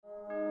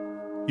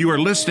You are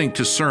listening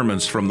to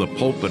sermons from the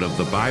pulpit of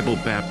the Bible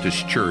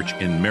Baptist Church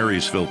in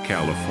Marysville,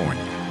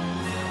 California.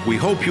 We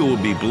hope you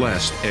will be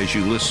blessed as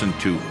you listen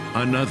to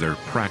another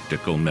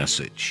practical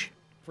message.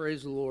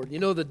 Praise the Lord. You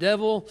know, the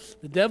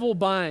devil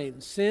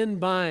binds, sin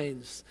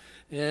binds,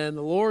 and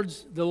the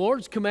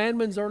Lord's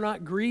commandments are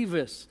not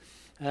grievous.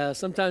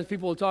 Sometimes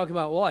people will talk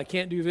about, well, I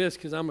can't do this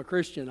because I'm a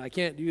Christian. I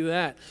can't do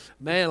that.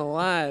 Man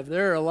alive,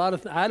 there are a lot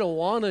of I don't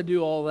want to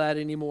do all that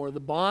anymore. The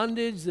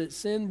bondage that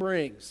sin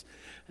brings.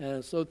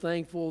 So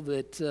thankful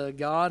that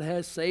God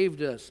has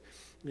saved us.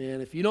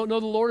 And if you don't know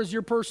the Lord as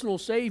your personal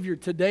Savior,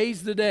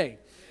 today's the day.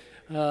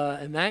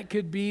 And that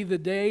could be the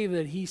day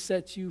that He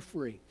sets you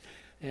free.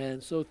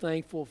 And so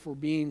thankful for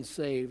being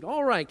saved.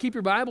 All right, keep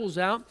your Bibles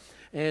out.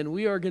 And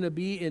we are going to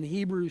be in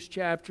Hebrews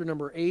chapter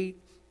number 8.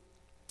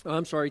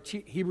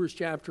 Hebrews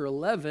chapter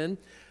 11.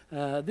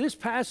 This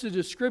passage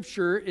of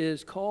Scripture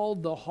is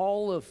called the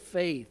Hall of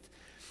Faith.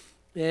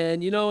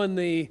 And you know, in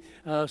the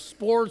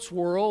sports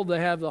world, they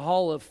have the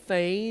Hall of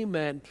Fame,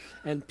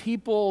 and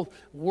people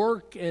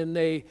work and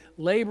they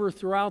labor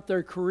throughout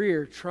their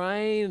career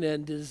trying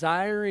and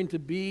desiring to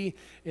be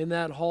in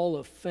that Hall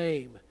of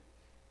Fame.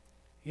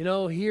 You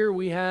know, here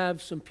we have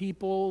some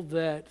people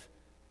that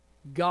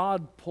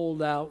God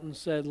pulled out and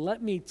said,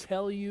 let me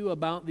tell you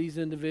about these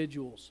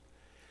individuals.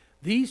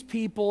 These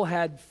people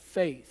had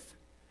faith,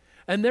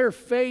 and their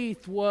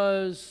faith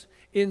was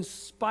in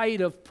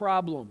spite of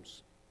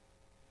problems.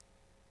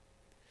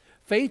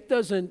 Faith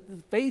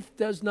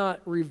does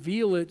not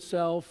reveal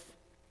itself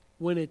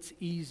when it's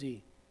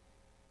easy.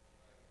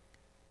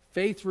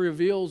 Faith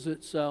reveals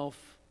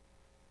itself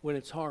when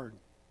it's hard.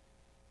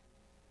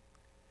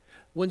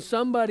 When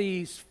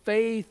somebody's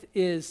faith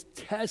is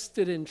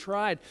tested and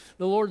tried,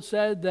 the Lord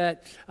said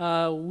that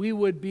we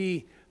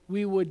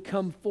would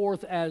come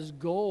forth as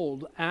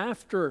gold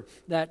after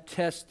that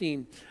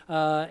testing.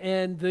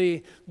 And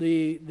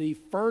the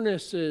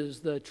furnaces,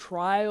 the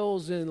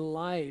trials in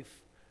life,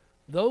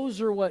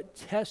 those are what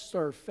tests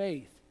our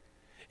faith.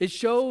 It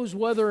shows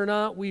whether or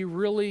not we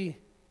really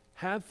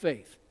have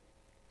faith,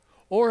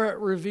 or it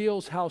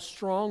reveals how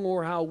strong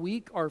or how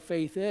weak our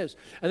faith is.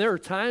 And there are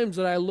times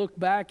that I look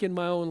back in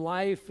my own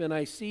life and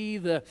I see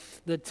the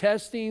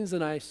testings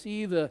and I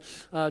see the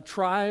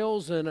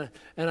trials and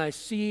I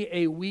see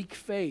a weak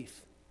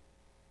faith.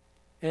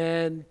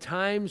 And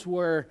times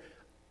where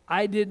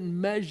I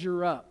didn't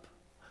measure up.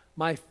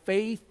 My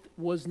faith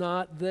was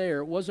not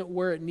there. It wasn't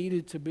where it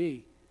needed to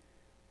be.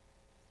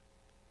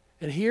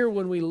 And here,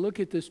 when we look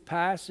at this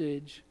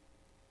passage,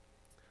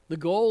 the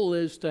goal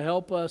is to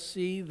help us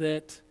see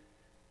that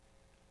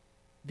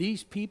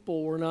these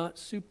people were not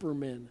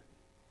supermen.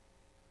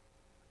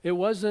 It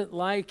wasn't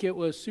like it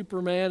was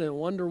Superman and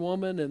Wonder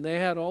Woman and they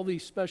had all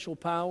these special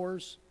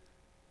powers.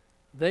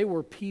 They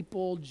were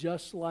people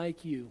just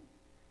like you.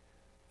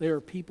 They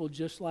are people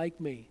just like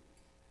me.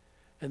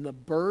 And the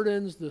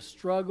burdens, the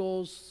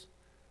struggles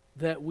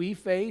that we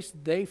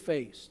faced, they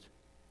faced.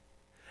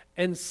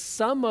 And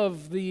some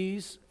of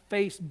these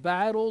faced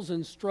battles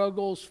and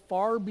struggles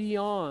far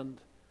beyond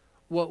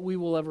what we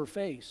will ever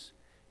face.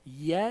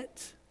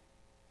 Yet,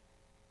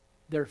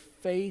 their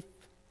faith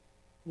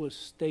was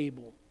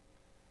stable.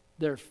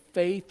 Their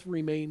faith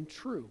remained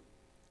true.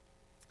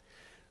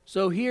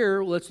 So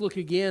here, let's look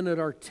again at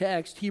our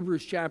text,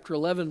 Hebrews chapter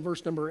 11,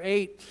 verse number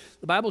 8.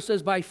 The Bible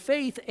says, by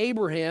faith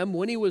Abraham,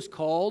 when he was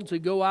called to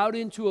go out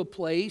into a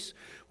place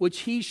which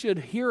he should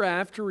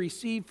hereafter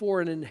receive for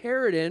an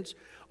inheritance,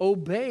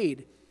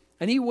 obeyed.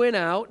 And he went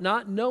out,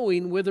 not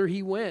knowing whither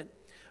he went.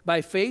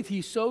 By faith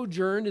he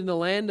sojourned in the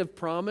land of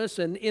promise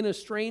and in a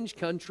strange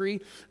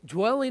country,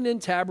 dwelling in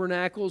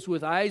tabernacles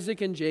with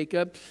Isaac and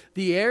Jacob,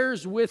 the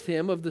heirs with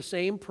him of the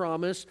same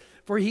promise.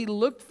 For he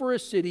looked for a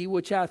city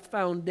which hath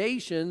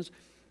foundations,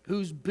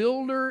 whose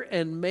builder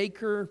and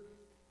maker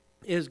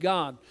is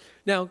God.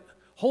 Now,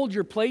 hold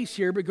your place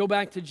here, but go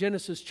back to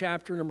Genesis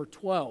chapter number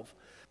 12.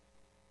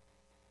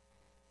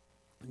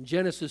 In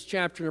Genesis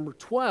chapter number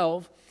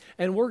 12,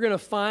 and we're going to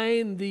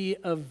find the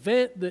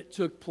event that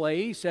took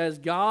place as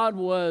God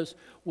was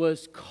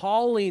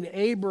calling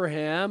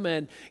Abraham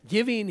and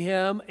giving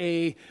him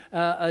a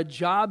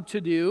job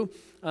to do.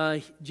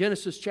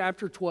 Genesis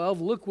chapter 12,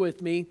 look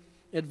with me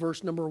at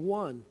verse number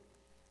 1.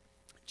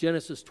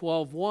 Genesis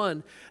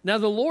 12:1. Now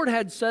the Lord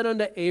had said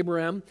unto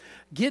Abraham,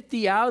 get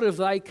thee out of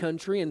thy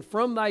country and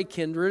from thy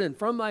kindred and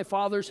from thy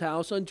father's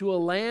house unto a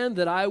land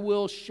that I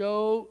will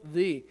show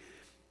thee.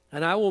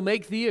 And I will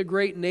make thee a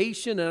great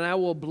nation, and I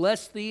will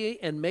bless thee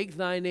and make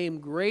thy name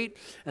great,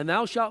 and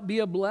thou shalt be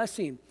a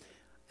blessing.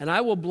 And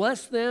I will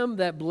bless them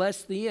that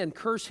bless thee, and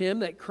curse him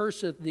that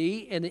curseth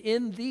thee, and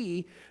in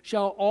thee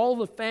shall all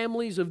the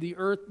families of the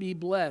earth be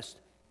blessed.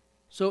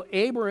 So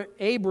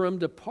Abram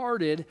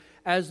departed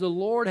as the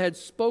Lord had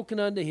spoken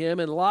unto him,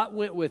 and Lot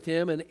went with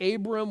him, and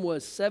Abram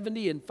was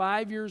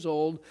 75 years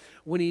old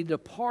when he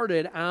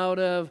departed out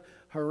of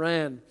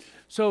Haran.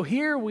 So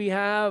here we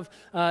have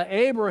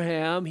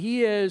Abraham. He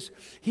has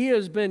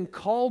been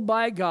called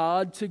by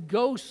God to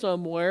go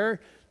somewhere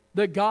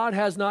that God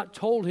has not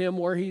told him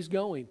where he's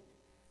going.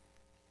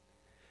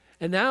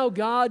 And now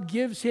God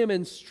gives him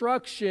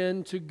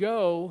instruction to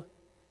go,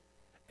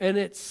 and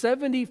at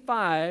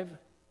 75,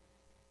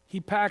 he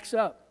packs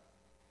up.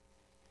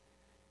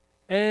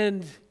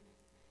 And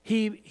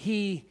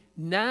he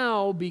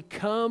now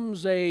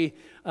becomes a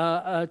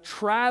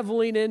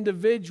traveling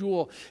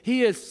individual.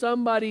 He is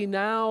somebody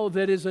now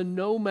that is a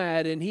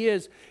nomad, and he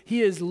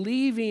is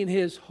leaving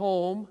his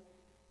home,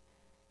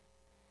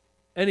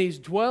 and he's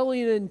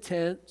dwelling in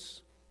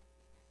tents,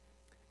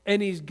 and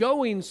he's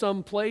going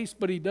someplace,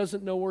 but he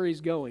doesn't know where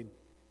he's going.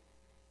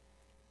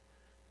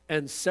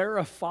 And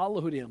Sarah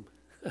followed him.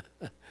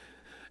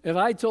 If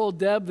I told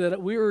Deb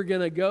that we were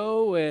going to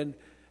go and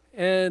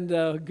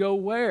go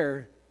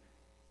where?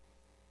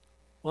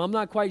 Well, I'm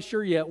not quite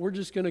sure yet. We're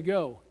just going to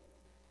go.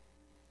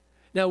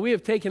 Now, we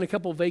have taken a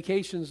couple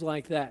vacations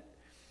like that,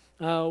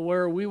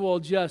 where we will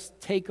just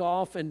take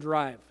off and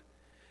drive.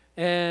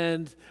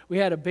 And we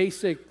had a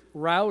basic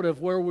route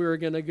of where we were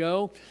going to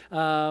go,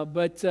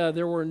 but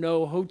there were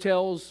no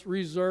hotels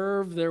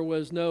reserved. There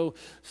was no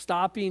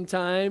stopping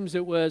times.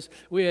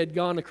 We had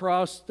gone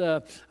across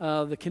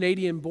the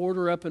Canadian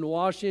border up in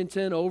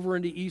Washington, over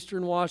into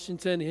eastern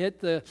Washington, hit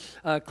the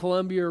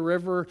Columbia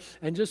River,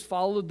 and just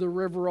followed the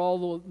river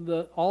all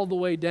the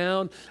way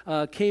down.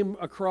 Came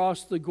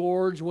across the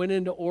gorge, went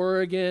into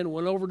Oregon,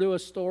 went over to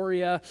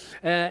Astoria,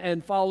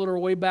 and followed our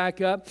way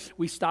back up.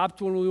 We stopped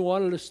when we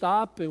wanted to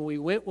stop, and we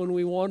went when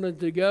we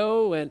wanted to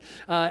go, and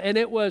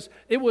it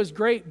was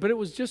great, but it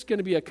was just going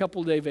to be a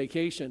couple-day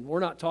vacation. We're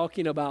not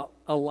talking about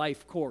a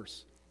life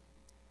course.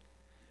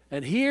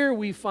 And here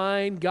we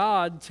find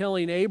God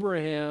telling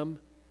Abraham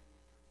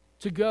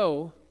to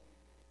go,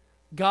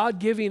 God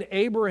giving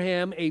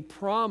Abraham a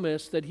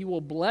promise that he will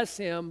bless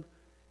him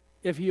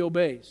if he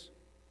obeys.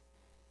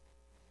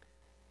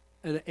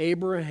 And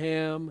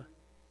Abraham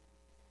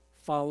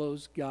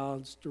follows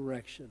God's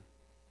direction,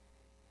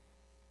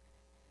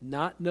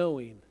 not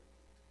knowing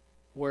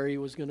where he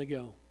was going to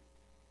go.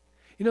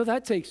 You know,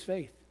 that takes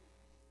faith.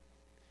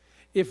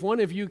 If one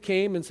of you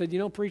came and said,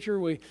 preacher,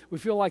 we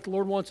feel like the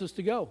Lord wants us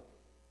to go.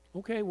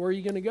 Okay, where are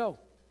you going to go?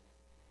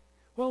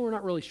 Well, we're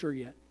not really sure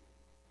yet.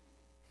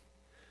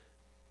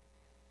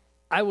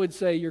 I would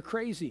say you're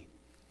crazy.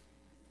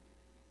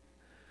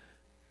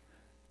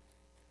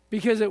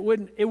 Because it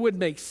wouldn't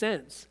make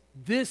sense.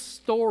 This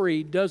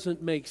story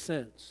doesn't make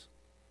sense.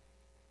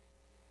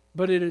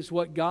 But it is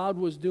what God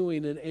was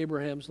doing in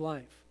Abraham's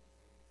life.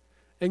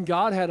 And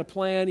God had a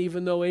plan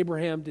even though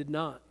Abraham did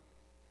not.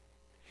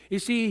 You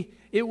see,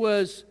 it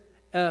was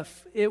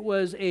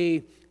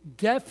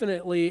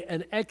definitely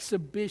an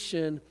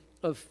exhibition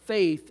of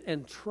faith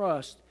and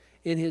trust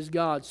in his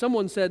God.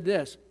 Someone said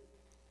this: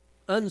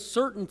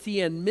 uncertainty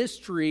and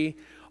mystery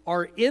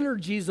are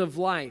energies of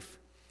life.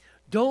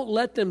 Don't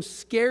let them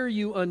scare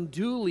you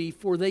unduly,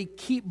 for they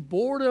keep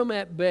boredom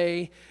at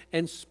bay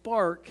and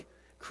spark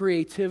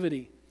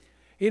creativity.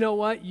 You know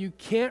what? You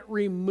can't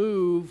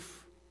remove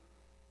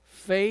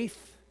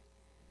faith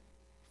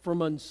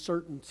from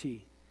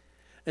uncertainty.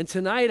 And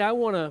tonight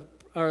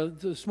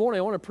this morning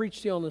I want to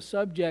preach to you on the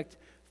subject,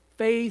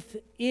 faith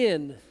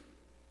in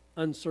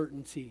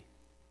uncertainty.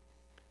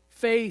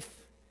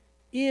 Faith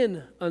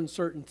in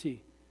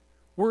uncertainty.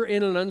 We're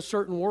in an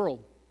uncertain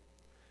world.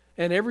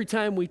 And every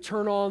time we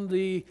turn on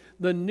the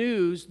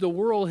news, the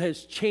world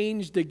has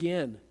changed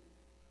again.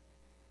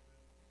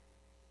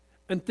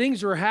 And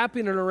things are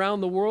happening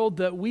around the world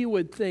that we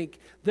would think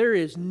there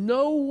is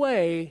no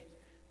way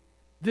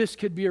this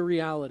could be a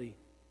reality.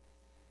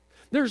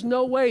 There's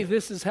no way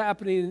this is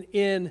happening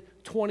in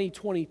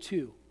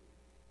 2022.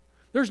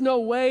 There's no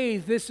way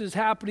this is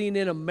happening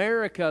in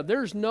America.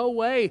 There's no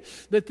way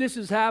that this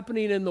is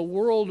happening in the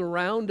world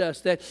around us,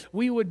 that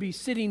we would be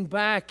sitting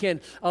back and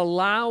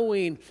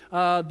allowing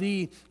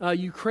the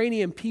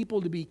Ukrainian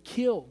people to be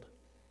killed.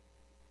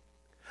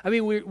 I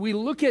mean, we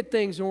look at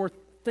things and we're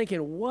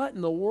thinking, what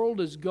in the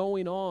world is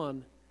going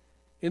on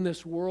in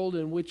this world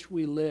in which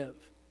we live?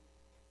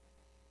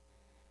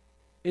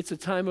 It's a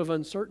time of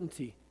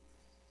uncertainty.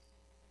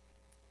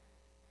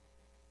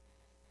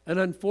 And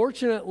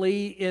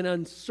unfortunately, in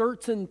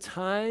uncertain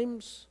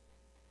times,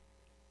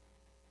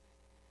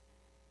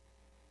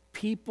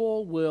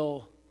 people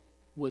will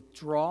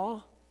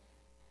withdraw.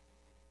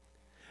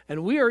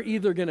 And we are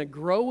either going to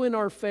grow in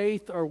our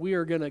faith or we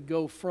are going to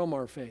go from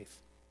our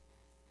faith.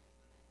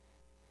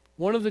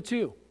 One of the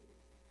two.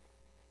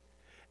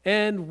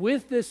 And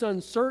with this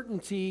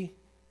uncertainty,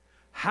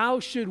 how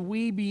should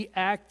we be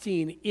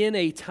acting in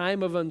a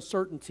time of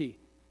uncertainty?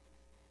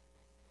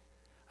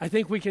 I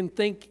think we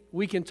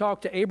can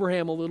talk to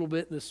Abraham a little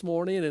bit this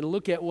morning and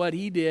look at what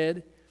he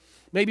did.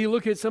 Maybe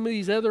look at some of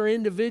these other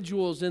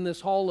individuals in this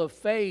hall of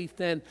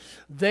faith, and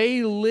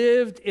they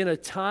lived in a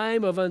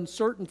time of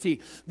uncertainty.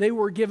 They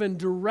were given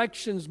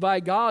directions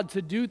by God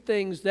to do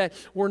things that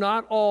were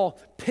not all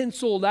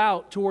penciled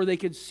out to where they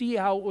could see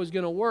how it was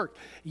going to work.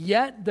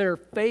 Yet their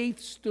faith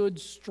stood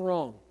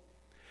strong.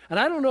 And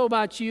I don't know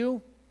about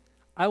you,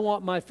 I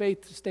want my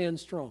faith to stand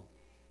strong.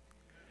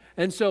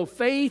 And so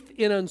faith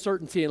in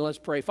uncertainty, and let's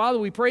pray. Father,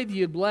 we pray that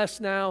you'd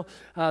bless now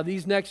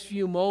these next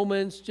few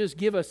moments. Just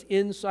give us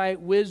insight,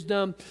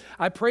 wisdom.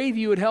 I pray that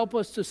you would help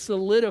us to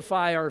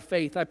solidify our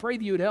faith. I pray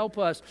that you would help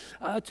us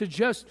to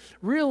just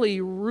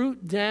really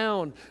root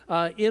down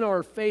in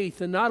our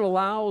faith and not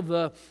allow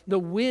the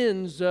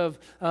winds of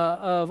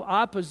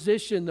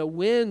opposition, the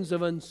winds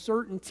of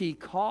uncertainty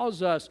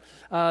cause us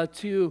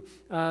to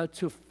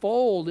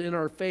fold in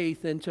our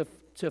faith and to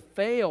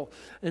fail.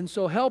 And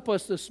so help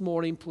us this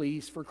morning,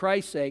 please, for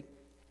Christ's sake.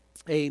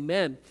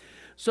 Amen.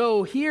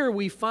 So here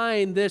we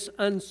find this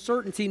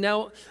uncertainty.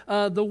 Now,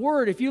 the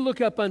word, if you look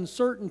up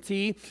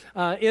uncertainty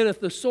in a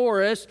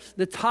thesaurus,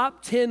 the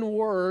top 10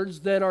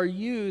 words that are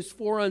used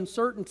for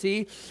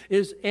uncertainty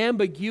is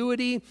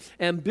ambiguity,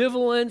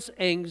 ambivalence,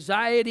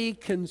 anxiety,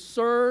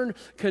 concern,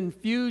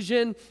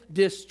 confusion,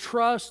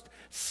 distrust,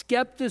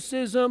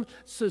 skepticism,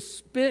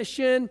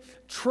 suspicion,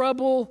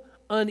 trouble,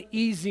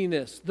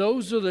 uneasiness.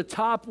 Those are the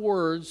top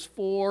words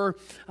for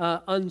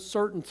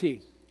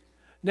uncertainty.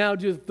 Now,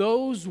 do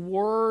those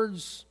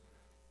words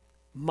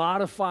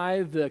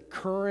modify the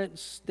current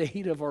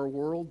state of our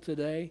world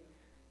today?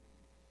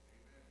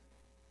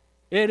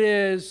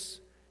 They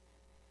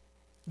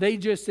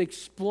just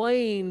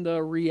explain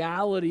the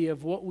reality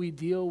of what we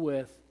deal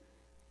with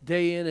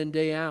day in and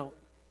day out.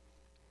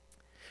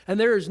 And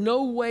there is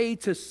no way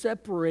to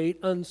separate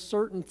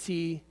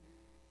uncertainty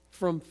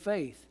from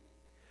faith.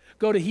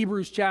 Go to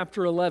Hebrews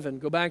chapter 11.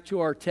 Go back to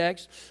our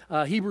text,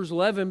 Hebrews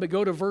 11, but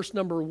go to verse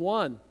number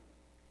 1.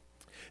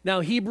 Now,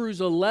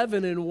 Hebrews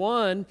 11 and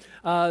 1,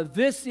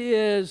 this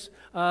is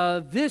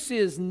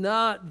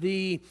not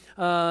a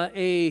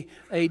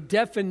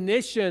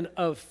definition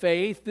of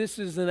faith. This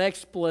is an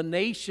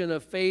explanation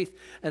of faith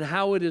and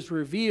how it is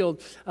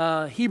revealed.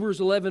 Hebrews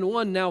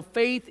 11:1. Now,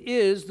 faith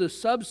is the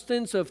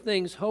substance of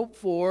things hoped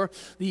for,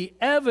 the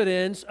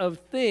evidence of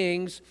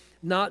things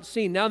not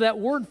seen. Now, that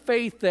word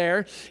faith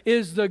there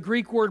is the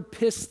Greek word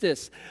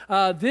pistis.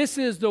 This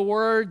is the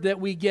word that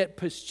we get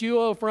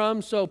pistuo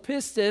from. So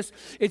pistis,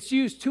 it's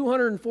used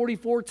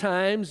 244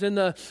 times in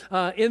the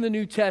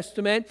New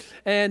Testament,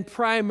 and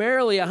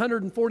primarily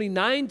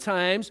 149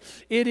 times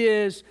it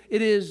is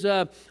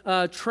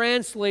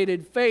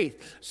translated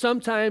faith.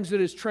 Sometimes it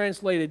is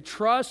translated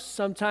trust.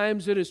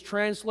 Sometimes it is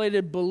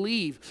translated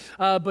believe.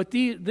 But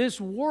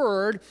this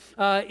word,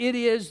 it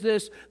is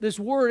this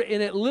word,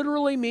 and it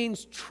literally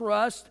means trust,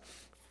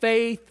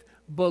 faith,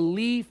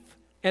 belief,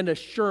 and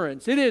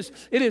assurance. It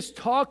is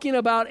talking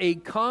about a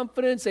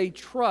confidence, a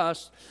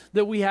trust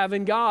that we have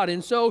in God.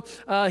 And so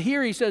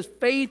here he says,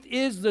 faith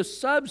is the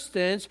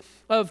substance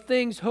of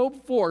things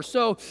hoped for.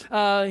 So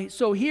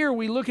here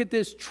we look at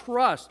this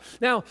trust.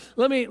 Now,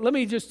 let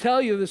me just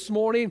tell you this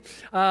morning,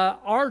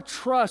 our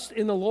trust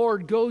in the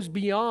Lord goes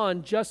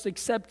beyond just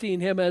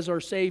accepting Him as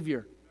our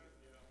Savior.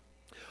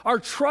 Our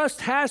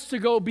trust has to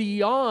go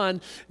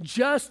beyond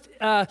just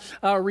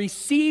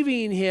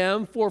receiving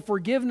Him for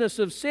forgiveness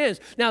of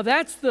sins. Now,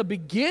 that's the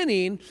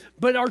beginning,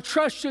 but our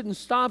trust shouldn't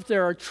stop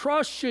there. Our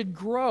trust should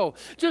grow.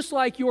 Just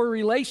like your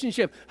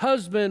relationship,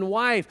 husband,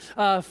 wife,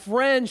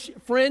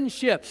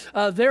 friendship.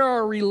 There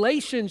are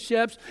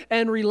relationships,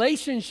 and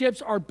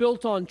relationships are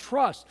built on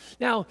trust.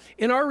 Now,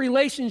 in our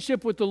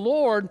relationship with the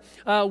Lord,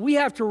 we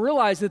have to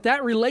realize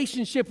that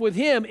relationship with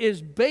Him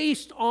is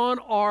based on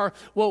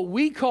what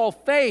we call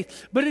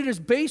faith, but it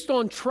is based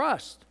on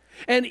trust.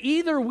 And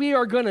either we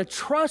are going to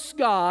trust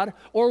God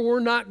or we're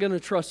not going to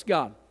trust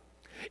God.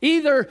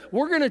 Either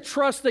we're going to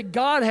trust that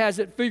God has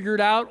it figured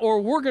out or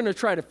we're going to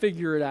try to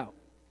figure it out.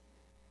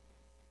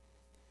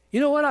 You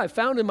know what I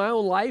found in my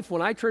own life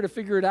when I try to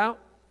figure it out?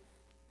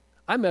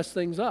 I mess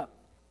things up.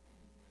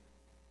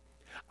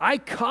 I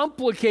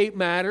complicate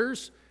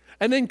matters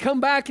and then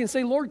come back and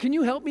say, Lord, can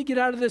you help me get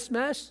out of this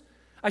mess?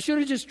 I should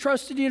have just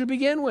trusted you to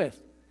begin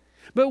with.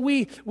 But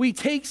we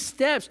take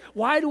steps.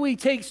 Why do we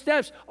take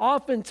steps?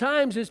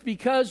 Oftentimes it's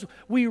because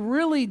we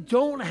really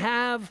don't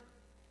have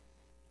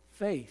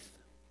faith.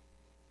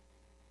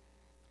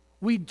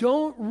 We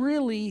don't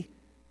really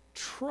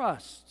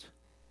trust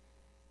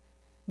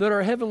that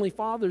our Heavenly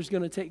Father is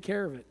going to take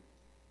care of it.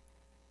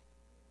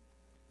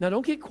 Now,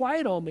 don't get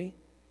quiet on me.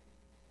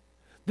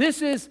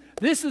 This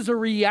is a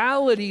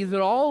reality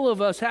that all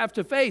of us have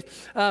to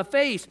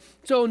face.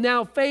 So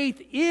now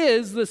faith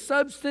is the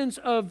substance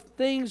of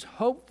things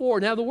hoped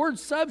for. Now the word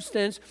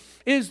substance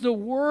is the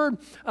word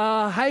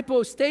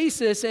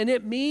hypostasis, and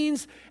it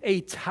means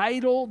a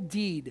title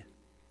deed.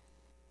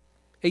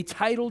 A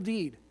title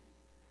deed.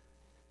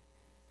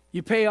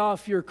 You pay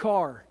off your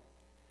car,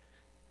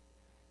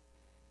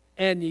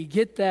 and you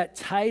get that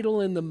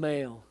title in the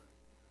mail.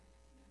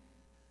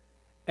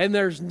 And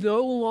there's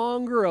no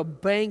longer a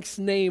bank's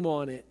name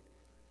on it.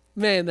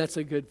 Man, that's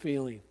a good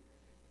feeling.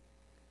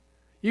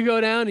 You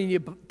go down and you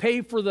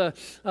pay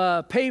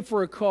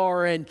for a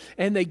car, and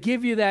they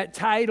give you that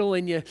title,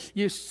 and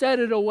you set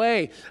it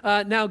away.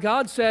 Now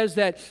God says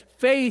that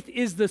faith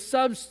is the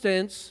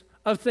substance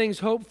of things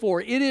hoped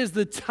for. It is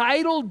the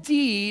title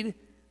deed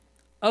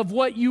of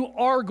what you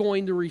are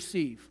going to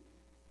receive.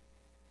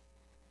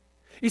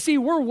 You see,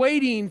 we're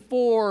waiting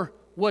for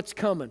what's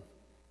coming.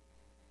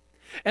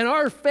 And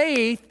our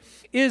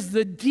faith is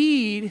the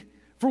deed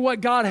for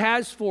what God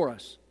has for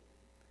us.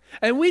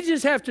 And we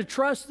just have to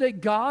trust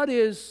that God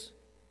is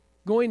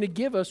going to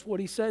give us what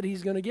He said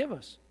He's going to give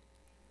us.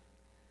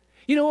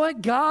 You know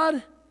what?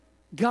 God,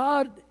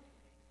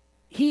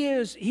 He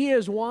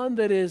is one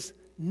that is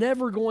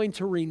never going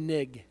to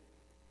renege.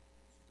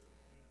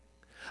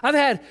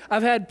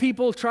 I've had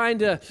people trying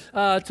to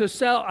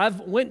sell. I've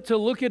went to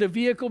look at a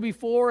vehicle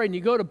before, and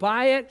you go to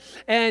buy it,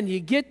 and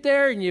you get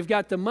there, and you've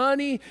got the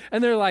money,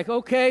 and they're like,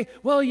 okay,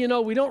 well, you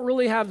know, we don't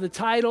really have the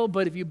title,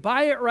 but if you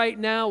buy it right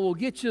now, we'll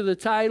get you the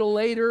title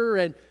later,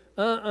 and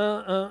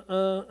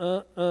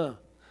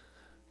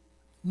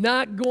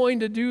Not going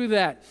to do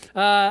that.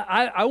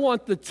 I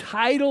want the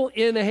title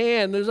in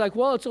hand. There's like,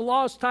 well, it's a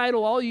lost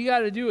title. All you got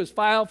to do is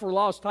file for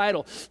lost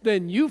title.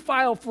 Then you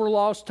file for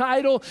lost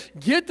title,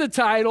 get the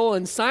title,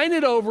 and sign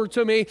it over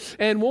to me,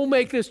 and we'll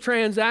make this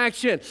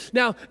transaction.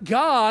 Now,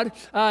 God,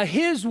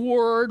 His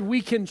word,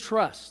 we can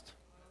trust.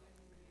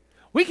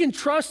 We can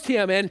trust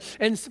Him, and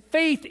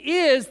faith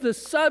is the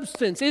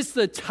substance. It's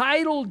the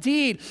title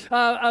deed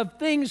of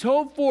things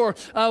hoped for,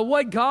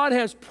 what God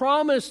has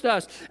promised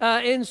us.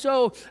 And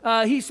so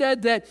He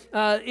said that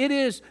it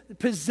is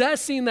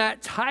possessing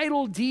that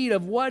title deed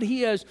of what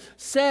He has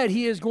said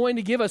He is going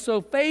to give us. So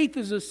faith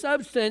is a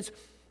substance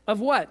of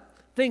what?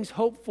 Things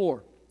hoped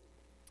for.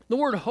 The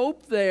word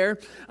hope there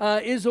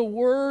is a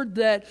word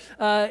that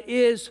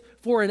is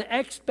for an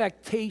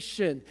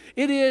expectation.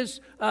 It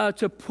is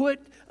to put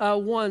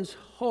one's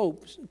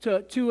hopes,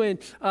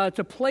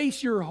 to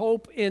place your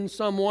hope in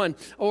someone,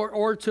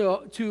 or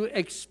to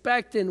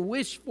expect and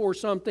wish for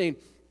something.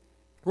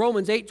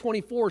 Romans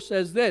 8:24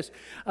 says this,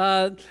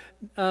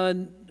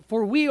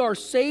 for we are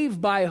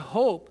saved by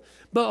hope,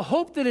 but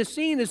hope that is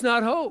seen is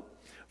not hope.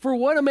 For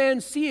what a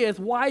man seeth,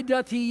 why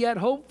doth he yet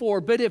hope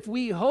for? But if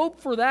we hope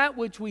for that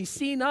which we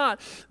see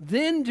not,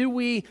 then do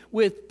we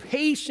with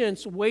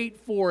patience wait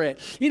for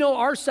it. You know,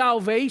 our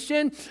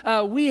salvation,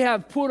 we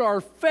have put our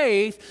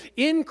faith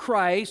in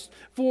Christ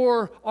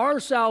for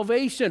our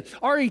salvation.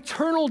 Our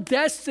eternal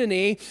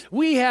destiny,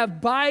 we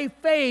have by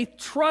faith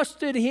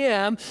trusted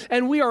Him,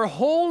 and we are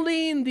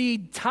holding the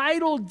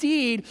title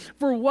deed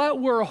for what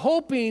we're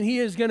hoping He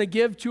is going to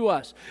give to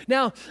us.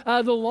 Now,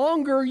 the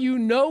longer you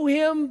know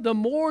Him, the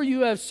more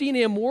you have seen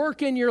Him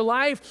work in your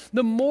life,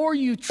 the more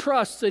you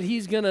trust that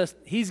He's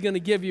gonna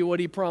give you what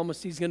He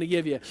promised He's gonna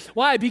give you.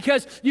 Why?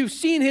 Because you've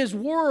seen His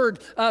word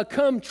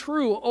come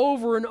true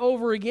over and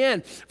over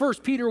again. 1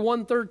 Peter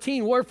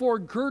 1:13, wherefore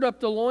gird up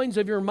the loins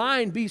of your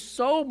mind, be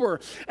sober,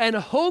 and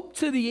hope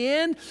to the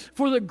end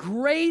for the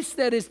grace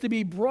that is to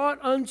be brought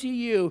unto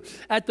you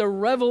at the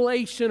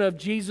revelation of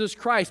Jesus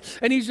Christ.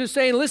 And he's just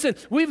saying, listen,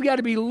 we've got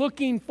to be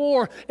looking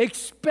for,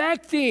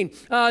 expecting,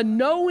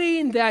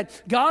 knowing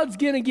that God's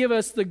going to give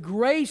us the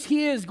grace.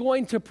 He is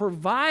going to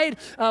provide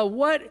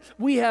what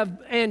we have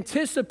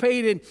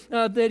anticipated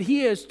that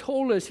He has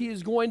told us He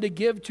is going to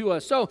give to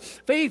us. So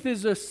faith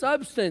is a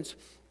substance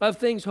of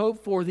things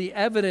hoped for, the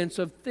evidence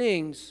of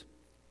things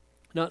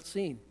not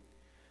seen.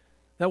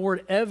 That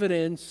word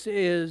evidence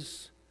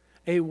is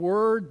a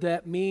word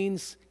that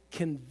means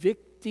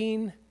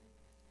convicting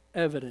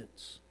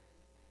evidence.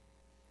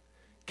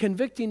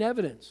 Convicting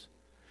evidence.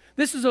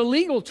 This is a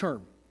legal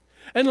term.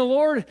 And the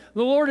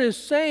Lord is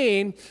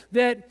saying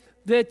that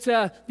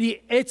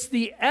it's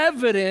the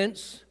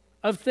evidence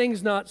of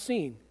things not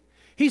seen.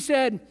 He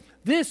said,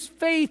 this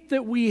faith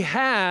that we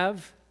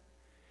have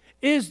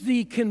is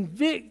the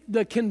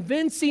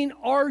convincing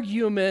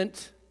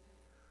argument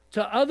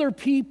to other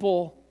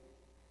people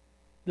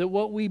that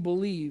what we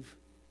believe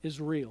is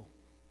real.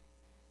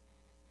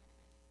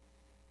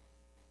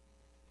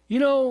 You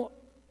know,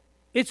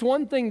 it's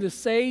one thing to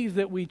say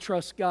that we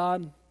trust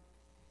God,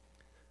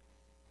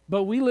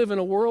 but we live in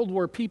a world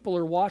where people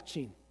are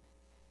watching.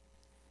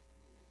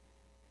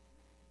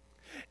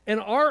 And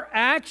our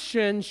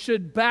actions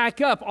should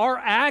back up. Our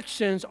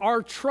actions,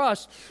 our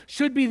trust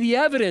should be the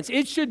evidence.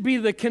 It should be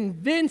the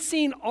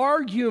convincing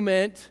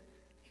argument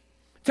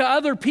to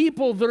other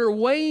people that are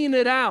weighing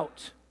it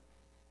out.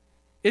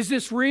 Is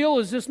this real?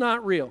 Is this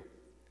not real?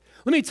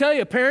 Let me tell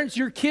you, parents,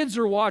 your kids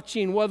are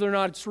watching whether or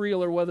not it's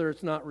real or whether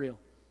it's not real.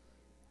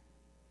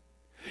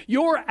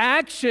 Your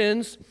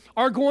actions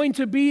are going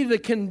to be the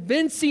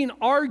convincing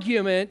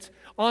argument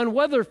on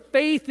whether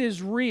faith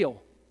is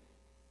real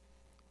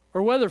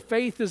or whether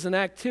faith is an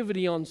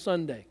activity on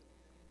Sunday.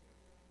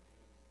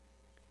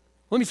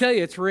 Let me tell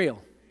you, it's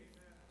real.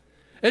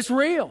 It's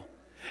real.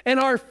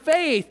 And our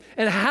faith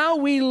and how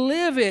we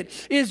live it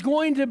is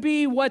going to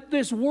be what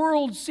this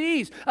world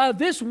sees.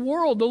 This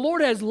world, the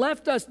Lord has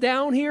left us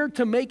down here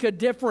to make a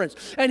difference.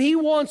 And He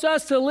wants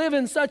us to live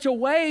in such a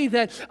way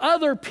that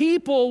other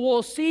people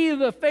will see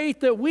the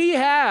faith that we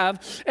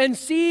have and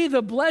see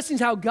the blessings,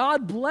 how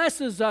God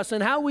blesses us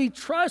and how we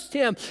trust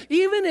Him,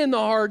 even in the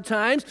hard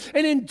times.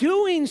 And in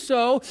doing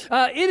so,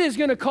 it is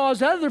going to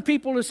cause other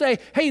people to say,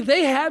 hey,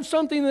 they have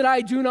something that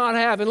I do not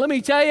have. And let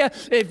me tell you,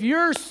 if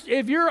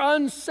you're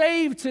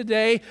unsaved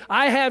today,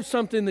 I have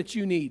something that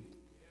you need.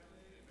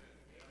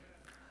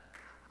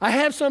 I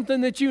have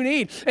something that you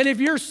need. And if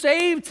you're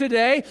saved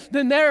today,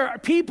 then there are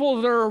people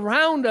that are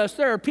around us.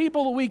 There are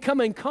people that we come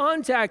in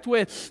contact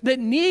with that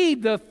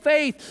need the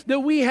faith that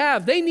we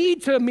have. They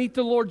need to meet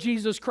the Lord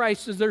Jesus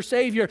Christ as their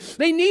Savior.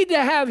 They need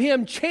to have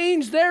Him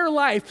change their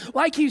life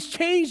like He's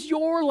changed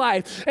your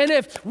life. And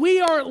if we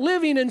aren't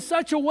living in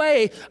such a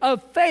way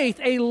of faith,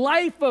 a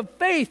life of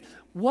faith,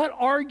 what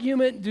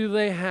argument do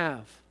they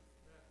have?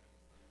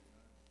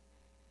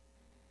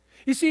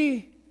 You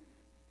see,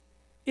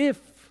 if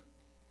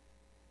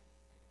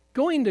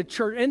going to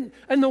church,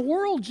 and the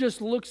world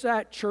just looks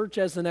at church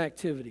as an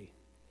activity.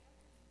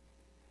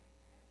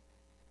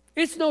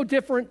 It's no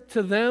different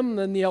to them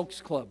than the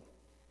Elks Club.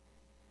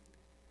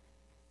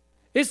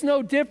 It's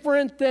no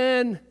different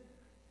than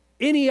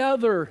any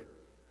other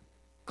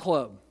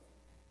club.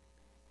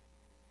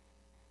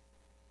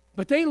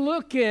 But they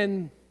look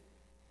in,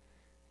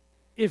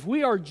 if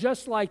we are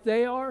just like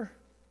they are,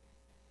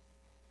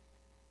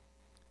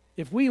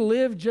 if we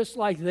live just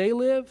like they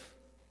live,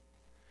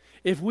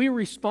 if we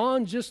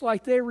respond just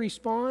like they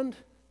respond,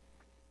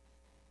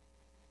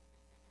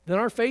 then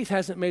our faith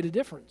hasn't made a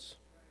difference.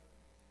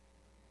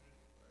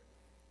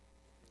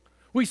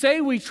 We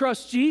say we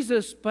trust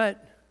Jesus,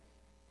 but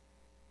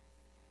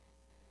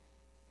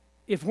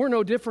if we're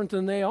no different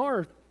than they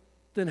are,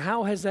 then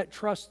how has that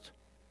trust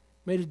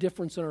made a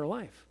difference in our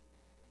life?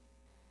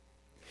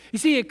 You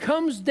see, it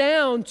comes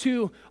down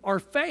to our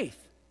faith.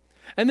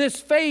 And this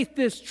faith,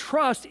 this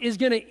trust is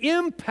going to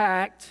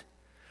impact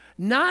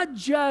not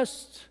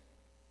just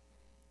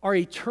our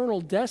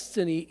eternal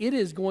destiny, it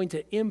is going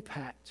to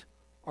impact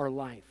our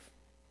life.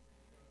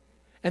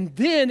 And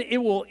then it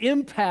will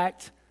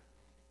impact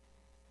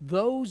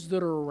those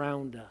that are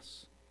around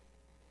us.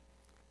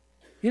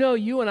 You know,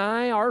 you and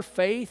I, our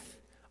faith,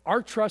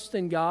 our trust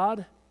in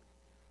God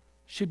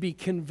should be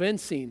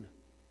convincing.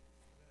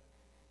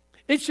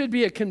 It should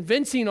be a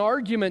convincing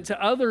argument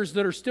to others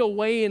that are still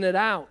weighing it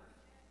out.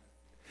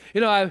 You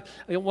know,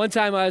 one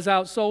time I was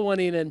out soul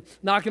winning and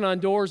knocking on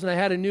doors, and I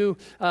had a new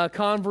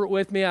convert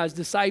with me. I was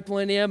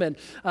discipling him, and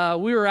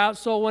we were out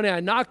soul winning. I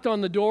knocked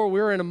on the door.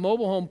 We were in a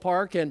mobile home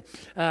park, and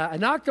I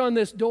knocked on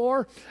this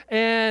door,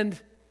 and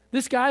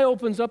this guy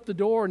opens up the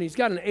door, and he's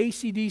got an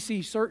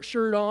AC/DC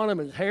shirt on him,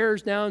 and his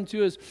hair's down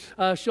to his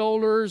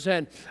shoulders,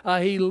 and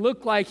he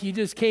looked like he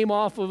just came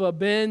off of a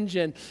binge,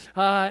 and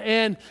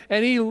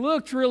he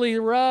looked really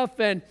rough,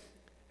 and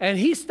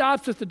he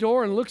stops at the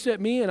door and looks at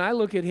me, and I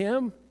look at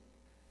him.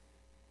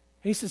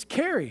 He says,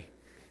 "Carrie."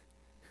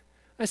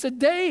 I said,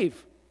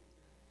 "Dave."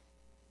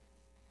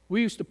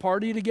 We used to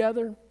party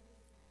together.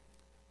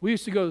 We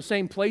used to go to the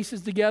same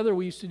places together.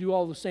 We used to do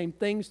all the same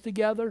things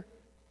together.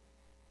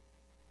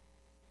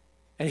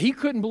 And he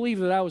couldn't believe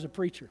that I was a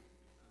preacher.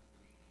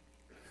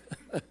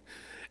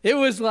 It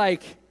was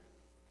like,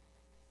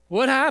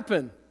 what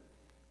happened?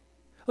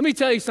 Let me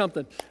tell you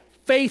something.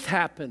 Faith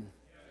happened.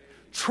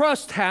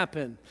 Trust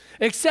happened.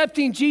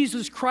 Accepting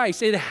Jesus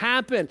Christ, it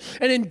happened.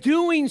 And in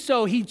doing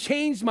so, He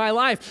changed my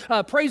life.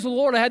 Praise the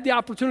Lord, I had the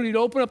opportunity to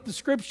open up the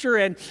Scripture,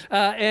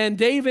 and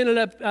Dave ended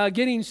up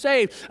getting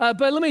saved.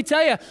 But let me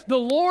tell you, the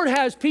Lord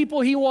has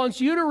people He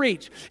wants you to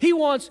reach. He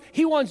wants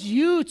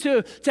you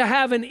to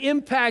have an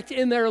impact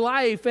in their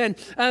life. And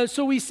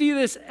so we see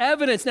this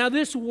evidence. Now,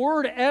 this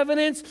word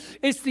evidence,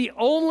 it's the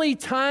only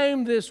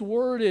time this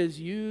word is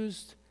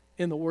used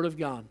in the Word of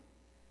God.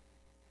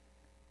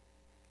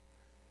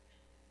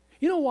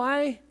 You know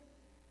why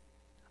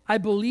I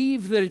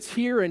believe that it's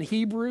here in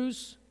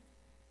Hebrews?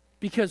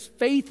 Because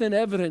faith and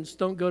evidence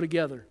don't go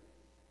together.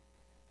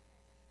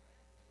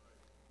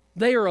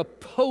 They are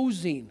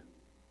opposing.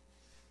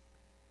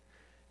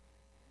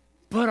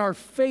 But our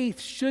faith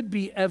should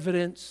be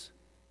evidence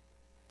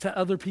to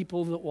other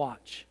people that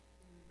watch.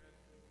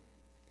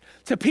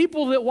 To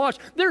people that watch.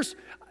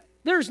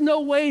 There's no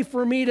way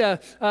for me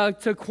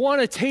to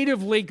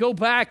quantitatively go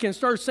back and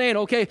start saying,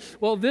 okay,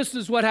 well, this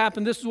is what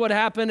happened,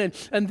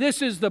 and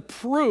this is the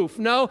proof.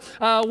 No,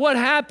 what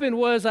happened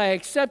was I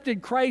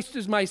accepted Christ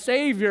as my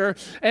Savior,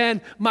 and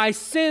my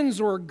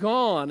sins were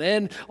gone,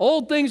 and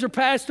old things are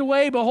passed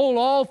away. Behold,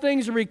 all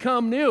things are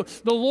become new.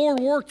 The Lord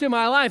worked in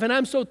my life, and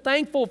I'm so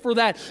thankful for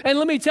that. And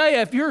let me tell you,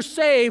 if you're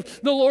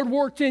saved, the Lord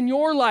worked in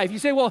your life. You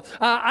say, well,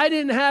 I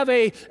didn't have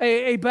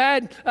a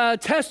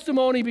bad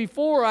testimony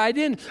before.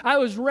 I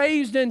was raised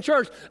in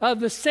church.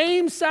 The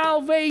same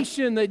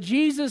salvation that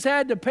Jesus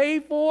had to pay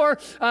for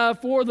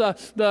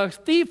the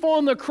thief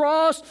on the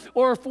cross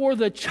or for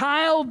the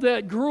child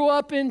that grew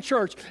up in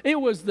church, it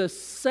was the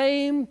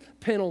same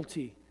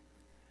penalty.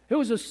 It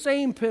was the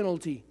same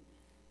penalty.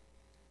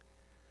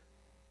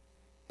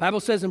 The Bible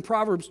says in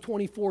Proverbs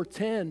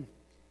 24:10,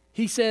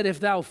 He said, if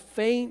thou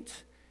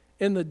faint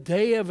in the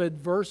day of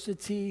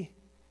adversity,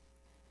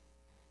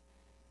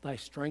 thy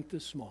strength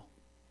is small.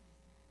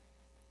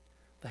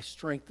 Thy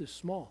strength is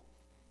small.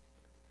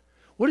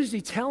 What is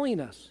He telling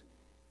us?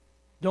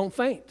 Don't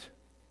faint.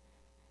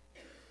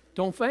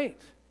 Don't faint.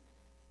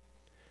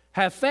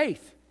 Have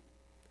faith.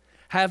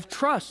 Have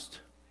trust.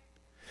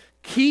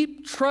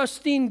 Keep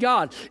trusting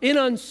God. In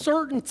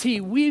uncertainty,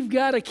 we've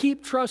got to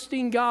keep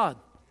trusting God.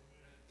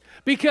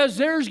 Because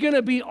there's going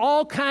to be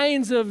all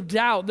kinds of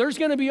doubt. There's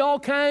going to be all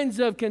kinds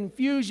of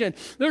confusion.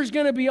 There's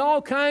going to be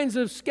all kinds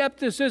of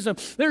skepticism.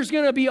 There's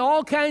going to be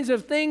all kinds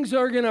of things that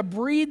are going to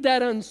breed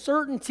that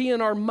uncertainty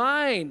in our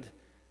mind.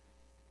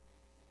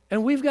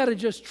 And we've got to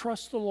just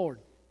trust the Lord.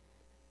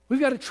 We've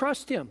got to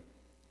trust Him.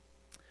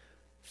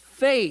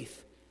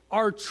 Faith,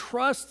 our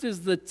trust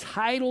is the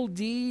title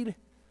deed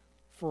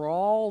for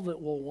all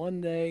that will one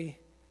day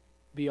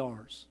be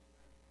ours.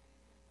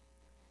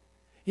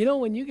 You know,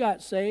 when you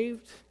got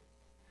saved,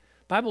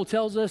 the Bible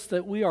tells us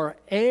that we are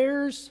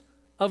heirs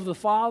of the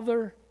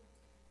Father,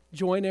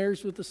 joint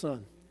heirs with the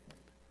Son.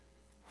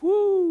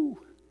 Whoo!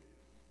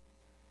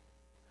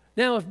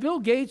 Now, if Bill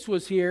Gates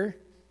was here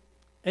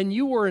and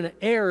you were an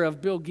heir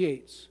of Bill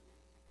Gates,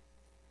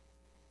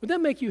 would that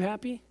make you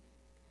happy?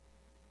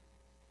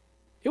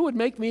 It would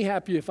make me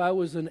happy if I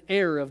was an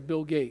heir of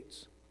Bill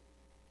Gates.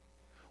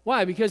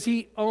 Why? Because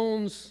he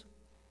owns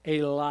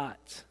a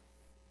lot.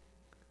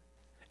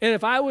 And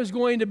if I was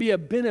going to be a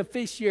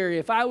beneficiary,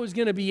 if I was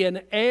going to be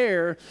an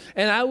heir,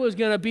 and I was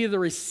going to be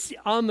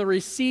on the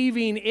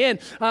receiving end,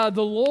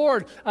 the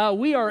Lord,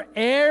 we are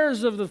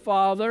heirs of the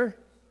Father.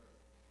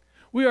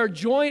 We are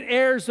joint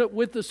heirs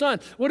with the Son.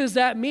 What does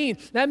that mean?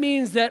 That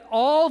means that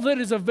all that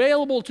is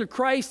available to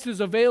Christ is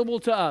available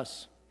to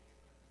us.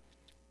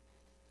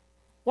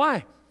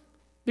 Why?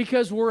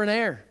 Because we're an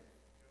heir.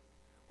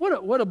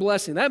 What a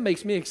blessing. That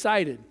makes me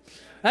excited.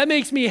 That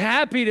makes me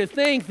happy to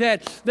think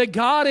that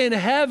God in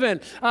heaven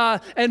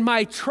and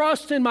my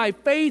trust and my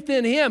faith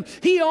in Him,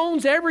 He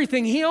owns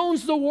everything. He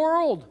owns the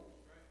world.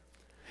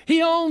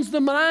 He owns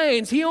the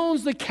mines. He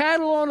owns the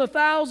cattle on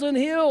 1,000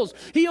 hills.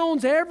 He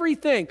owns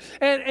everything.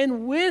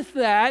 And with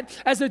that,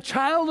 as a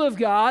child of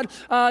God,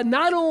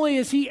 not only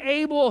is He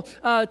able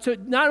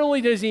not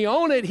only does He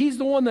own it, He's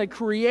the one that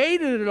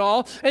created it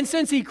all. And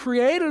since He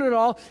created it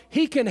all,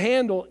 He can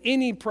handle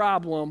any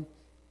problem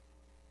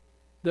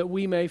that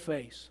we may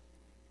face.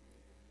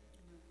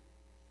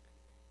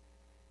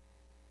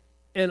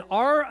 And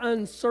our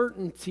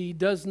uncertainty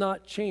does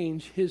not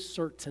change His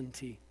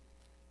certainty.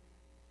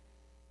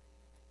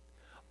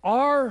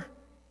 Our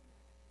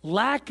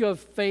lack of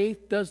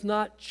faith does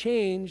not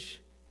change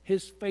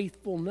His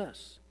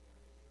faithfulness.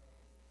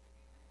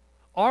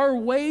 Our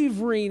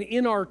wavering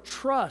in our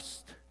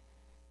trust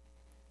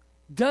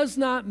does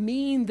not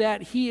mean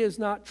that He is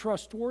not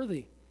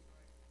trustworthy.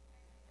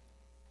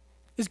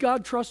 Is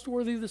God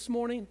trustworthy this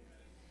morning?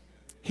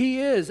 He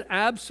is,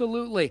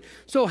 absolutely.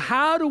 So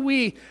how do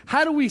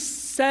we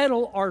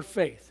settle our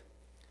faith?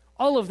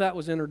 All of that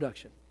was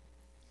introduction.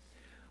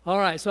 All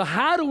right, so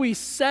how do we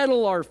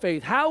settle our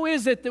faith? How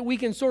is it that we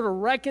can sort of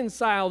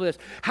reconcile this?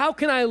 How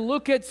can I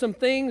look at some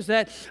things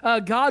that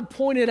God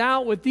pointed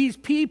out with these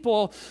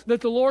people that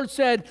the Lord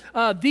said,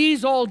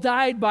 these all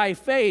died by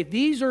faith.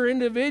 These are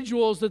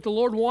individuals that the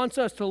Lord wants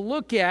us to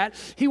look at.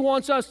 He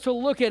wants us to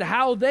look at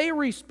how they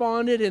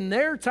responded in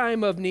their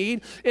time of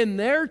need, in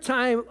their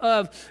time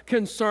of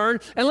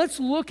concern. And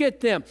let's look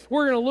at them.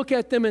 We're going to look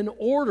at them in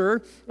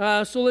order.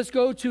 So let's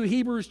go to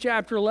Hebrews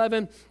chapter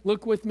 11.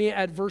 Look with me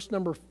at verse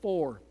number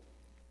 4.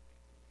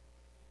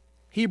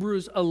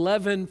 Hebrews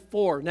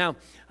 11:4. Now,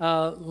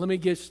 let me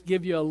just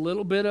give you a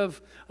little bit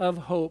of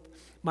hope.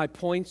 My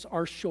points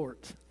are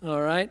short, all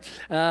right?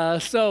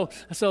 So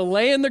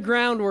laying the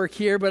groundwork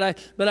here, but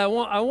I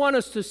want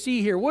us to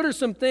see here, what are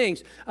some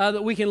things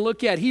that we can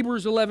look at?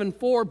 Hebrews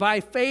 11:4,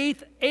 by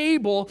faith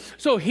Abel.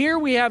 So here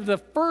we have the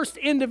first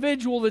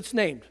individual that's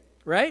named,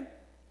 right?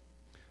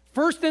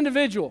 First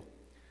individual.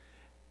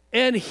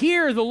 And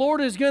here the Lord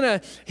is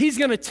He's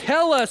gonna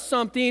tell us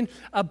something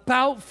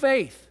about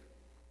faith.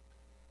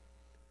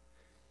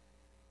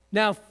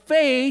 Now,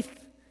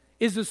 faith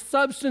is the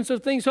substance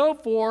of things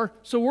hoped for,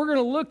 so we're going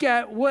to look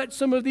at what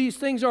some of these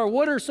things are.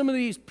 What are some of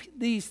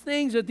these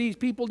things that these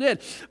people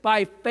did?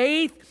 By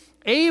faith,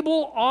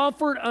 Abel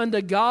offered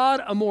unto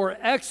God a more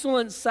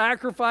excellent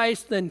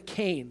sacrifice than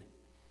Cain,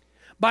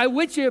 by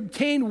which he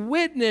obtained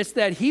witness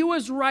that he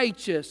was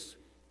righteous,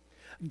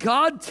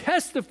 God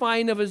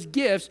testifying of his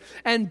gifts,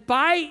 and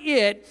by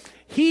it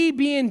he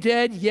being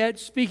dead yet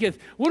speaketh.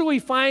 What do we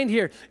find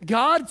here?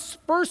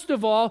 First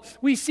of all,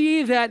 we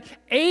see that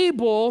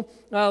Abel,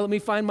 let me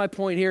find my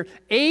point here.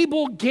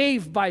 Abel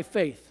gave by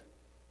faith.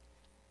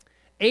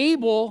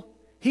 Abel,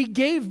 he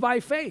gave by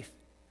faith.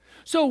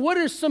 So what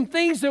are some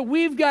things that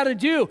we've got to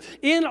do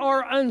in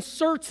our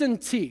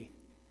uncertainty?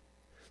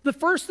 The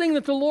first thing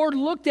that the Lord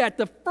looked at,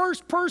 the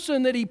first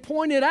person that He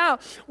pointed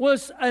out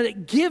was a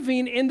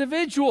giving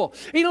individual.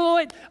 You know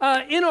what?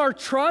 In our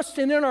trust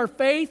and in our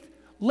faith,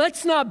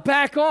 let's not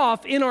back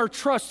off in our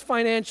trust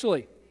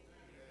financially.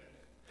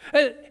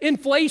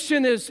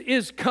 Inflation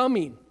is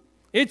coming.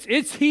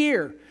 It's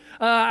here.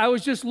 I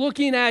was just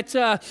looking at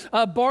a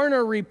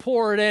Barna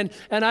report, and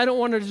I don't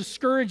want to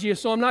discourage you,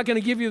 so I'm not going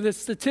to give you the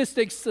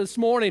statistics this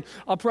morning.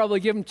 I'll probably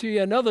give them to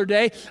you another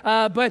day.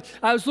 But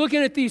I was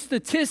looking at these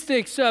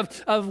statistics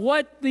of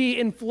what the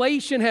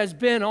inflation has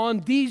been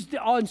on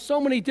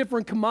so many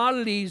different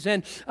commodities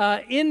and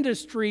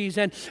industries,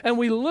 and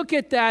we look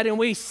at that and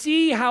we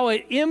see how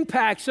it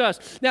impacts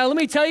us. Now, let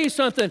me tell you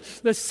something.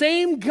 The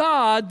same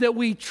God that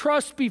we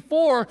trust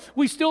before,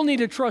 we still need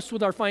to trust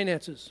with our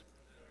finances.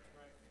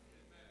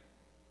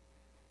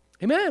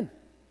 Amen.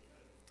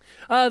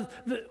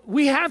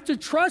 We have to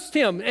trust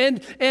him.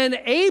 And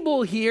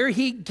Abel here,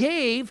 he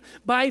gave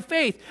by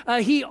faith.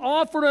 He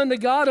offered unto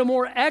God a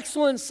more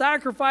excellent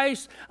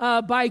sacrifice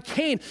by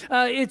Cain.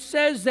 It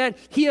says that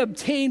he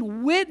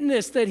obtained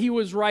witness that he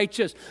was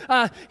righteous.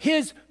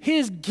 His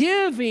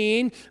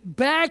giving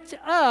backed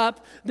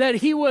up that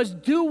he was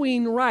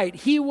doing right.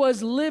 He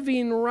was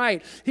living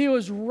right. He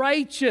was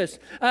righteous.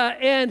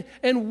 And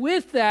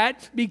with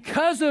that,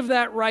 because of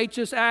that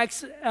righteous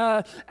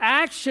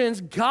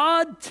actions,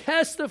 God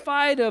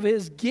testified of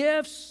his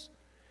gifts.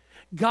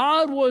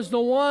 God was the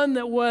one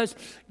that was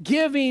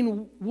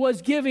giving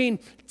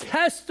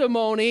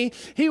testimony.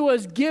 He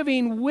was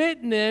giving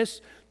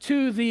witness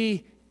to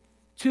the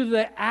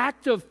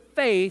act of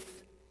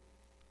faith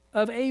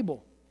of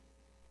Abel.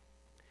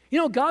 You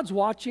know, God's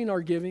watching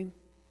our giving.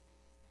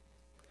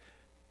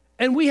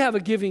 And we have a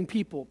giving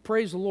people.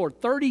 Praise the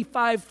Lord.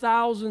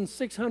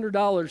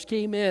 $35,600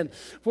 came in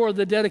for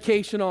the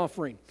dedication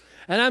offering.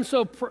 And I'm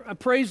so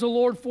praise the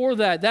Lord for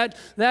that.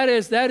 That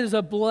is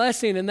a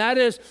blessing, and that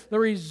is the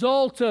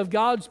result of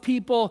God's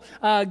people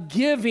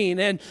giving,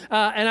 and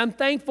I'm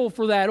thankful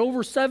for that.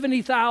 Over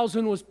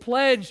 $70,000 was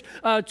pledged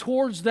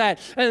towards that,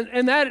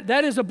 and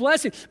that is a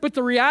blessing. But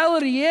the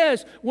reality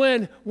is,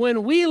 when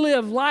we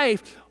live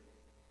life,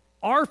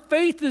 our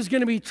faith is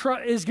going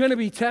to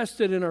be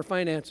tested in our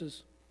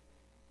finances.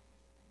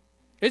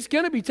 It's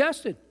going to be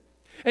tested.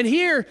 And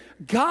here,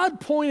 God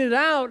pointed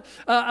out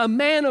a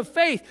man of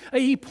faith.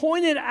 He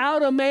pointed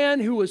out a man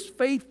who was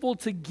faithful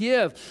to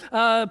give.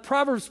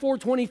 Proverbs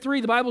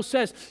 4:23, the Bible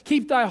says,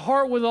 "Keep thy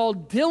heart with all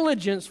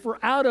diligence, for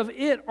out of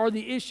it are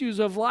the issues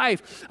of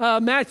life."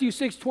 Matthew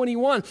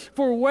 6:21,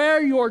 "For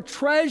where your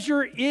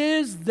treasure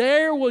is,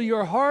 there will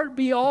your heart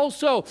be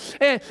also."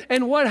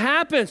 And what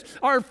happens?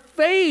 Our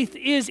faith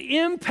is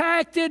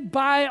impacted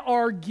by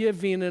our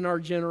giving and our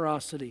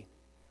generosity.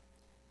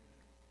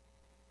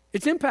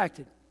 It's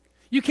impacted.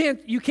 You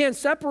can't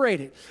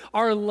separate it.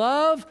 Our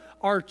love,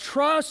 our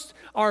trust,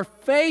 our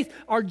faith,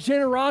 our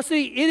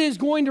generosity, it is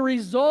going to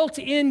result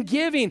in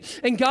giving.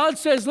 And God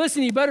says,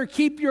 listen, you better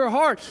keep your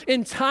heart.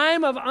 In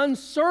time of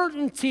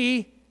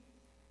uncertainty,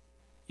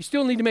 you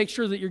still need to make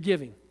sure that you're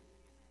giving.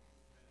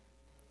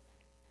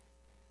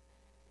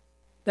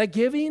 That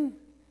giving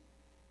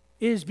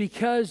is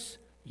because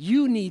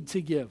you need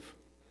to give.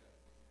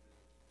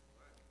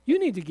 You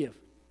need to give.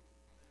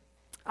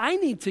 I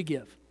need to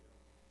give.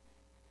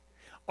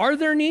 Are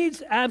there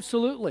needs?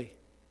 Absolutely.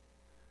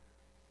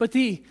 But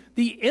the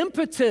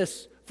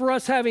impetus for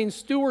us having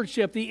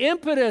stewardship, the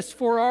impetus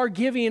for our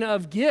giving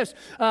of gifts,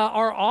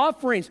 our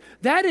offerings,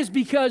 that is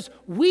because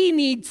we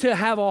need to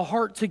have a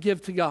heart to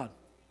give to God.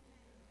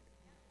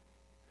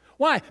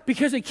 Why?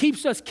 Because it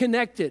keeps us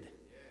connected.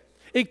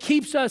 It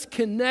keeps us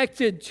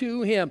connected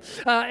to him.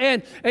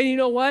 And you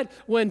know what?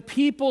 When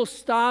people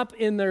stop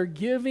in their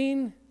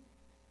giving,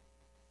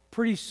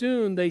 pretty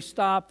soon they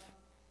stop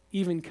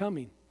even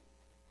coming.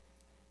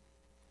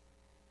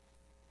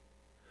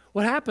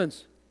 What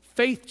happens?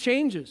 Faith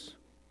changes.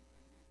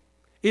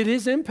 It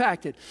is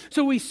impacted.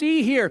 So we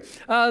see here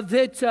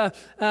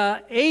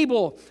that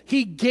Abel,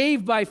 he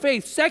gave by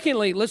faith.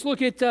 Secondly, let's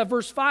look at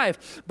verse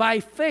 5. By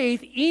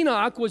faith,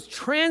 Enoch was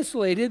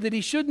translated that he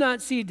should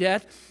not see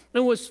death,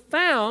 and was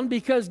found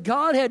because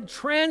God had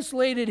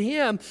translated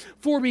him.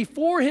 For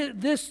before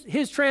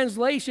his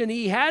translation,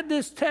 he had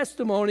this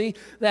testimony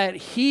that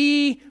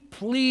he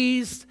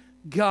pleased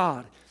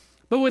God.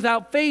 But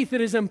without faith, it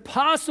is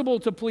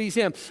impossible to please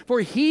him. For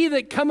he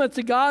that cometh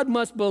to God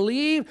must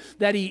believe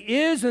that he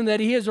is, and that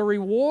he is a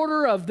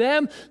rewarder of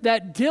them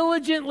that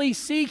diligently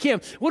seek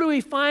him. What do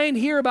we find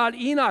here about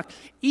Enoch?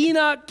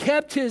 Enoch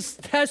kept his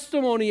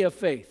testimony of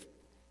faith.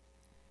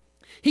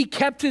 He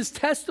kept his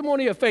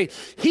testimony of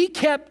faith. He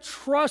kept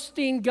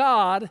trusting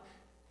God,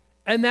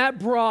 and that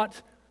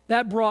brought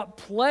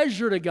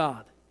pleasure to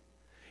God.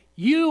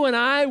 You and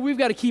I, we've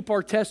got to keep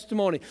our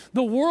testimony.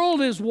 The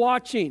world is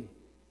watching.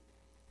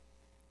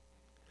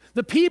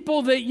 The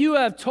people that you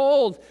have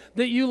told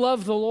that you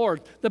love the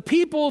Lord, the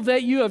people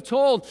that you have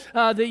told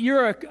that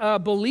you're a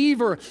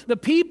believer, the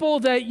people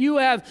that you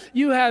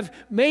have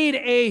made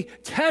a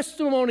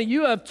testimony,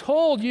 you have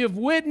told, you have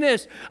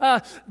witnessed,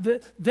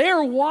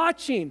 they're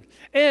watching.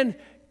 And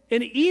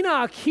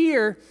Enoch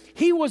here,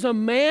 he was a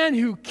man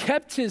who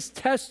kept his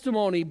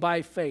testimony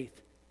by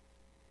faith.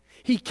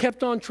 He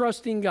kept on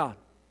trusting God.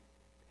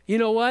 You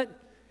know what?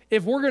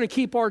 If we're going to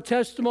keep our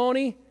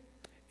testimony,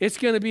 it's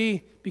going to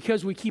be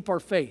because we keep our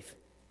faith.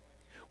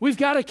 We've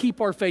got to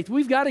keep our faith.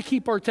 We've got to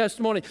keep our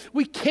testimony.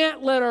 We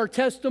can't let our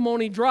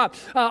testimony drop.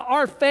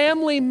 Our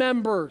family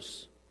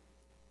members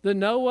that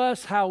know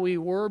us how we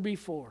were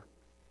before.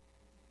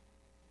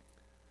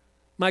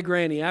 My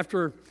granny,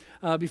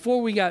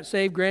 before we got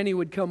saved, Granny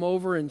would come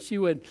over and she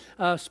would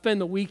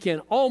spend the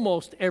weekend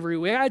almost every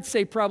week. I'd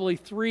say probably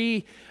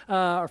 3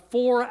 or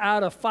 4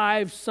 out of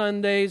 5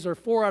 Sundays or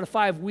 4 out of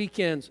 5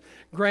 weekends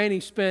Granny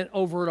spent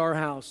over at our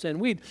house.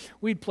 And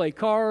we'd play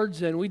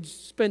cards and we'd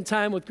spend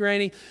time with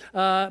Granny.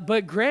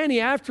 But Granny,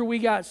 after we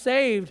got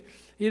saved,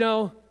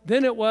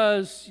 then it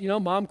was,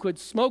 Mom quit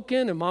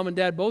smoking and Mom and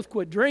Dad both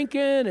quit drinking.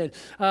 And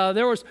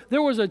there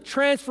was a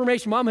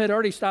transformation. Mom had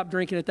already stopped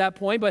drinking at that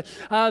point, but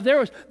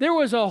there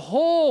was a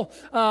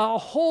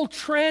whole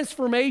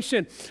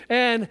transformation.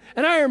 And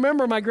I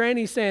remember my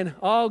granny saying,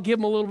 "I'll give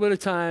them a little bit of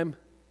time.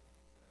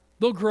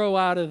 They'll grow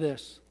out of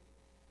this.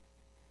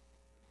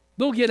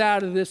 They'll get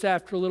out of this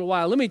after a little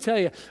while." Let me tell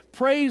you,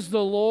 praise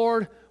the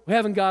Lord, we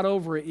haven't got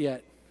over it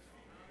yet.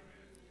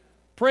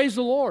 Praise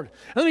the Lord.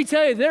 Let me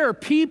tell you, there are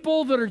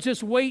people that are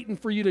just waiting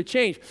for you to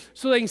change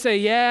so they can say,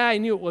 "Yeah, I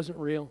knew it wasn't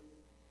real."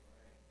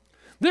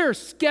 There are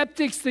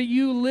skeptics that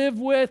you live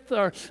with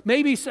or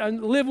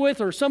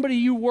somebody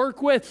you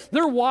work with.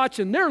 They're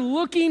watching. They're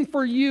looking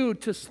for you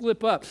to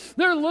slip up.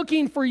 They're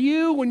looking for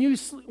you when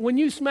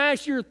you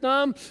smash your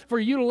thumb for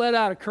you to let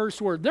out a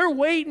curse word. They're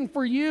waiting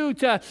for you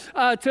to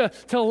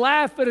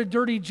laugh at a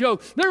dirty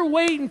joke. They're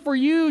waiting for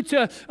you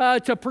to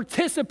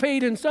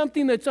participate in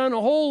something that's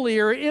unholy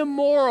or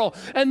immoral.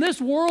 And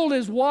this world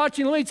is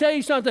watching. Let me tell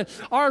you something.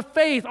 Our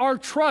faith, our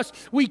trust,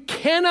 we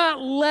cannot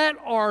let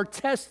our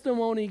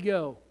testimony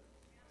go.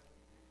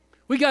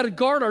 We got to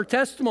guard our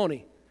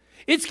testimony.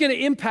 It's going to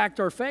impact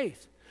our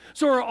faith.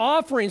 So our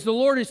offerings, the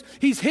Lord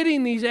He's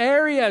hitting these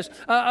areas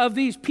of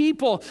these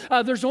people.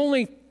 There's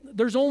only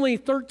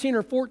 13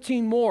 or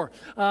 14 more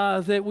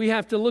that we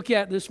have to look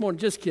at this morning.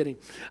 Just kidding.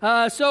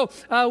 So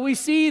we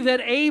see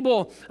that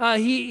Abel,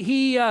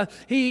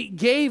 he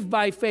gave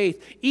by faith.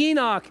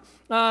 Enoch,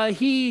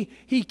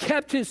 he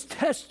kept his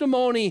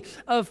testimony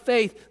of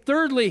faith.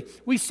 Thirdly,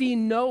 we see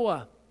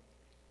Noah.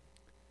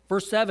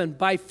 Verse 7,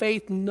 by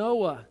faith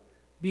Noah,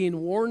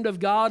 being warned of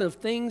God of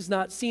things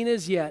not seen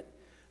as yet,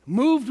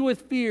 moved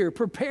with fear,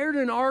 prepared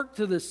an ark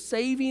to the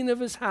saving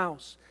of his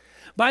house,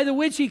 by the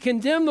which he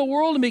condemned the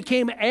world and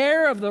became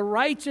heir of the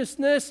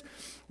righteousness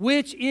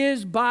which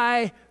is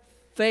by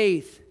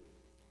faith.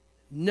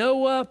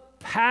 Noah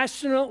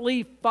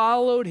passionately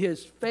followed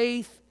his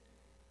faith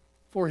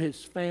for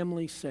his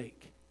family's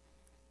sake.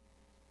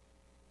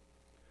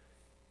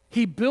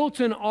 He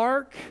built an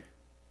ark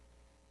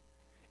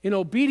in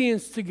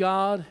obedience to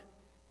God,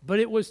 but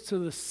it was to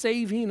the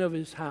saving of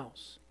his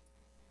house.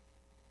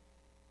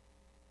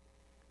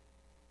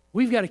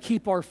 We've got to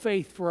keep our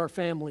faith for our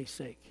family's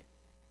sake.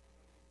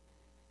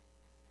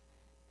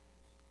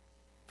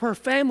 For our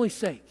family's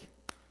sake.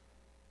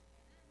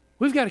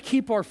 We've got to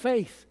keep our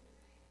faith.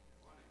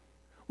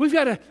 We've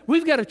got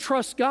to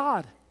trust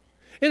God.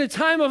 In a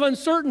time of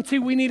uncertainty,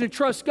 we need to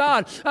trust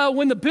God.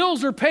 When the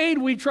bills are paid,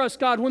 we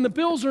trust God. When the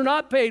bills are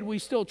not paid, we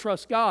still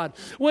trust God.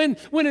 When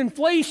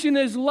inflation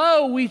is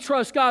low, we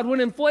trust God. When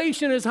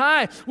inflation is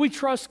high, we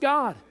trust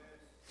God.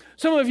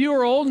 Some of you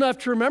are old enough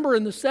to remember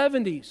in the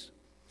 70s.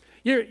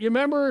 You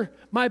remember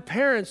my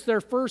parents,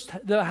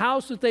 the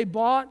house that they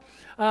bought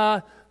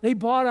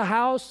a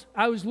house.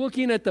 I was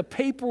looking at the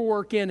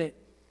paperwork in it.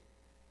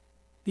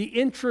 The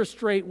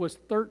interest rate was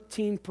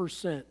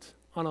 13%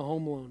 on a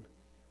home loan.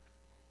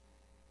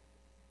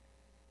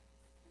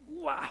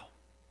 Wow.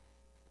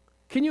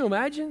 Can you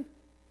imagine?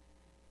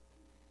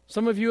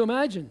 Some of you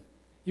imagine.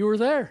 You were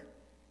there.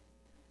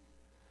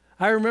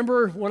 I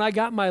remember when I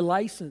got my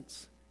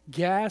license,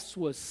 gas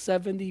was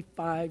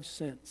 75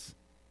 cents.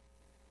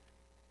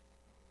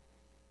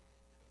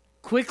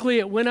 Quickly,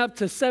 it went up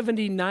to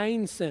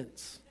 79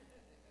 cents.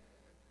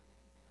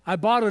 I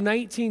bought a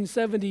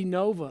 1970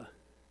 Nova.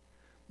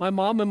 My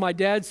mom and my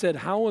dad said,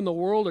 "How in the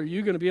world are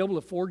you going to be able to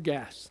afford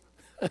gas?"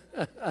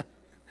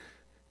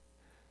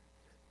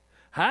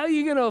 How are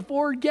you going to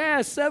afford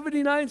gas?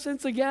 79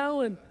 cents a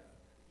gallon.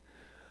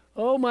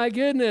 Oh my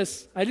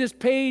goodness. I just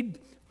paid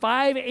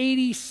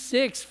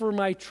 $5.86 for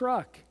my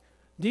truck,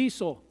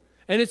 diesel.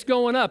 And it's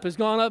going up. It's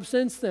gone up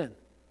since then.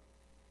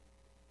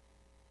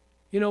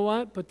 You know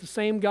what? But the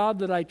same God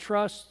that I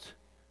trust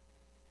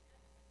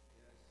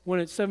when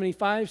it's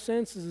 75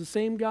 cents is the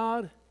same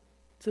God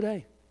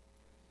today.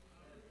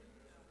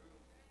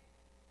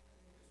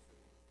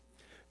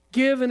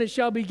 Give and it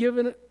shall be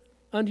given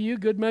unto you,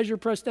 good measure,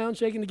 pressed down,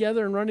 shaken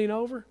together, and running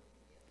over.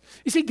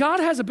 You see,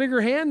 God has a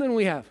bigger hand than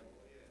we have.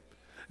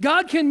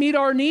 God can meet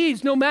our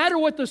needs no matter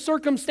what the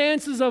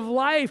circumstances of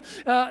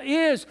life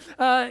is.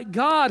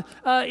 God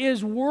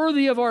is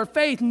worthy of our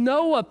faith.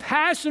 Noah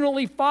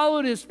passionately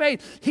followed his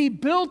faith. He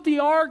built the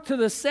ark to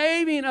the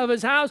saving of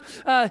his house.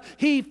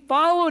 He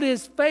followed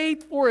his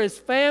faith for his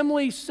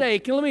family's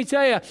sake. And let me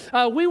tell you,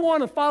 we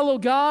want to follow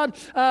God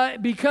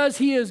because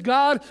he is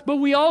God, but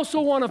we also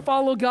want to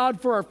follow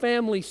God for our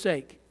family's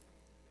sake.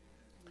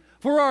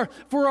 For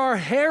our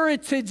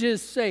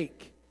heritage's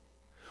sake.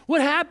 What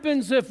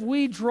happens if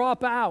we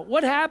drop out?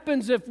 What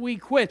happens if we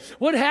quit?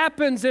 What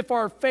happens if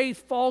our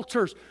faith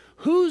falters?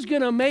 Who's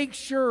going to make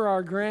sure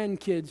our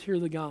grandkids hear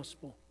the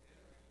gospel?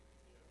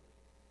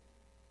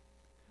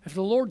 If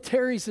the Lord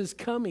tarries his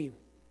coming,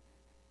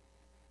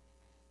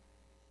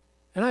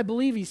 and I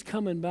believe he's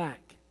coming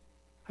back.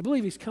 I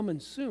believe he's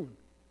coming soon.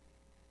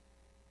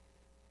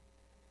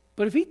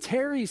 But if he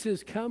tarries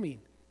his coming,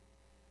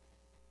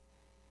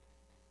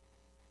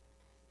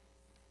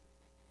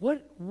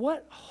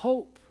 what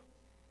hope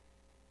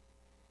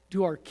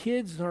do our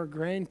kids and our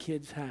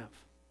grandkids have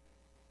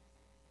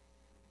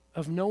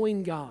of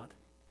knowing God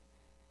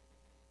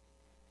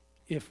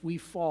if we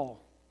fall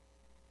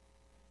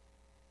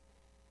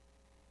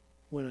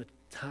when a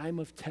time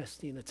of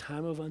testing, a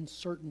time of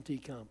uncertainty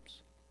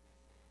comes?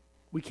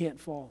 We can't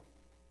fall.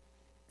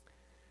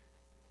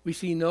 We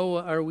see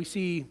Noah, or we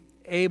see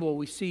Abel,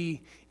 we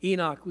see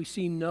Enoch, we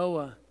see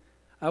Noah.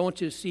 I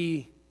want you to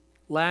see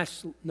I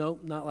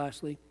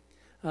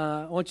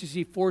want you to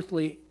see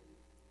fourthly,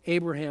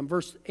 Abraham.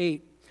 Verse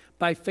 8.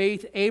 By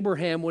faith,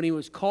 Abraham, when he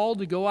was called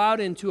to go out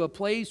into a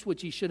place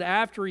which he should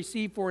after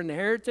receive for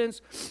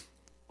inheritance,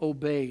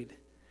 obeyed.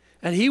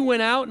 And he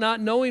went out not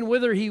knowing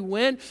whither he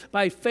went.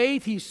 By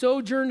faith he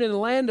sojourned in the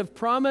land of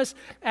promise,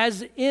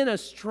 as in a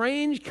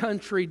strange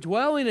country,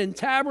 dwelling in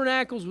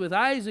tabernacles with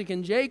Isaac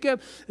and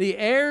Jacob, the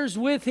heirs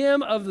with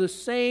him of the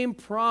same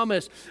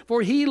promise.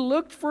 For he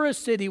looked for a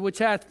city which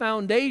hath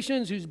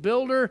foundations, whose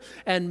builder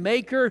and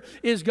maker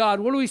is God.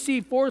 What do we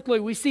see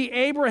fourthly? We see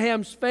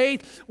Abraham's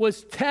faith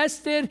was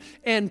tested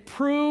and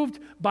proved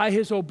by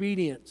his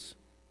obedience.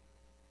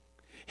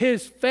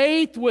 His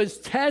faith was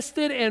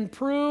tested and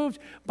proved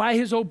by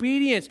his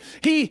obedience.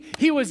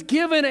 He was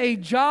given a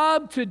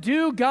job to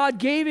do. God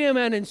gave him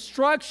an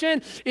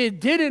instruction.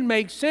 It didn't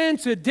make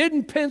sense. It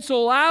didn't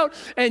pencil out.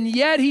 And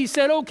yet he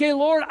said, okay,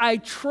 Lord, I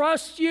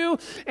trust you.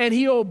 And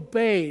he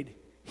obeyed.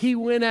 He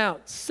went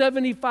out,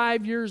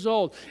 75 years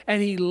old,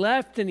 and he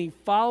left and he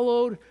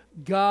followed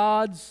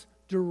God's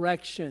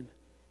direction.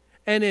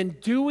 And in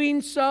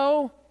doing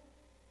so,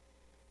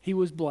 he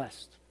was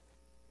blessed.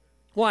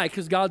 Why?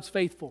 Because God's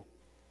faithful.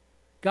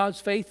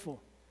 God's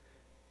faithful.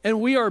 And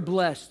we are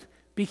blessed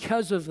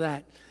because of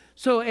that.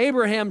 So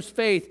Abraham's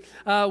faith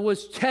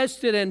was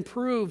tested and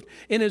proved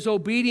in his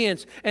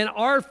obedience. And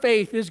our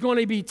faith is going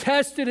to be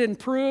tested and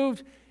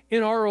proved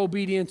in our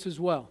obedience as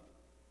well.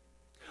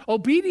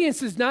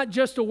 Obedience is not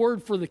just a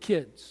word for the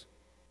kids.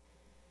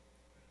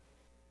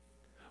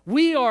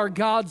 We are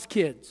God's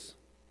kids.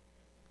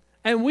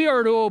 And we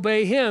are to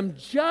obey him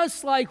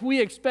just like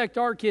we expect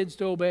our kids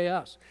to obey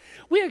us.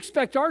 We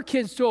expect our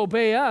kids to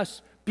obey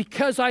us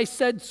because I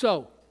said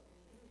so.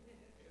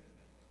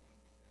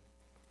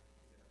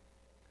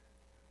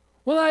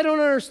 Well, I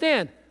don't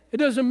understand. It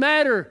doesn't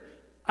matter.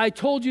 I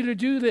told you to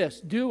do this.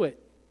 Do it.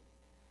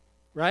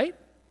 Right?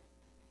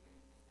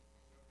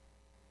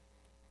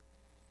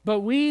 But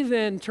we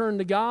then turn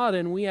to God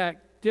and we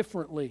act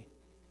differently.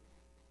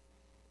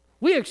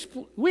 We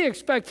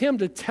expect him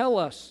to tell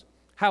us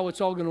how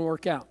it's all going to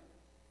work out.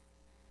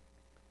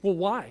 Well,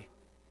 why?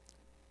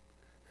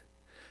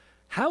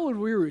 How would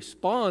we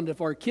respond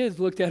if our kids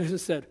looked at us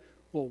and said,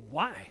 well,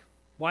 why?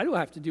 Why do I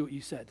have to do what you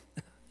said?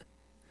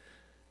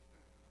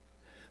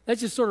 That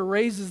just sort of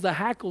raises the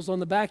hackles on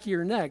the back of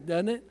your neck,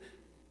 doesn't it?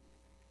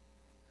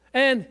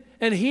 And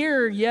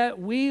here, yet,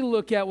 we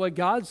look at what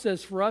God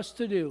says for us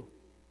to do,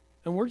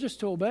 and we're just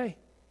to obey.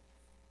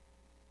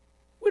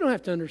 We don't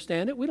have to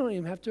understand it. We don't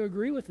even have to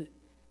agree with it.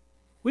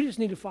 We just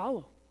need to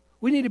follow.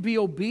 We need to be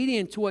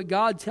obedient to what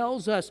God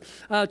tells us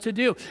to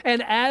do.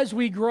 And as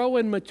we grow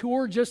and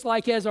mature, just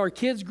like as our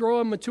kids grow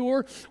and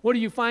mature, what do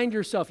you find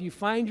yourself? You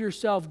find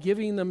yourself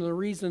giving them the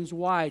reasons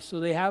why, so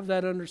they have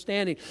that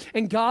understanding.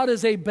 And God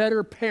is a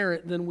better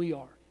parent than we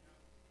are.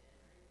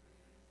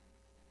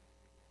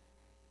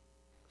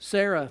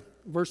 Sarah,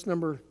 verse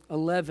number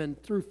 11,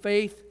 through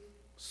faith,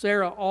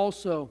 Sarah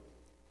also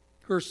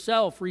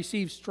herself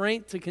received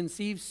strength to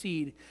conceive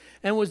seed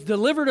and was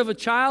delivered of a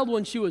child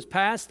when she was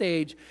past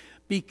age,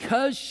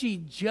 because she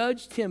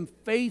judged him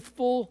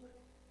faithful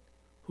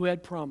who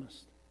had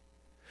promised.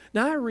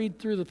 Now I read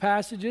through the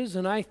passages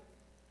and I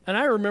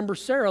remember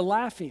Sarah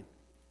laughing.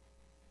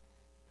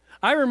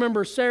 I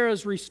remember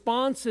Sarah's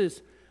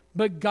responses,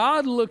 but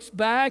God looks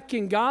back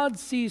and God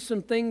sees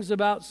some things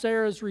about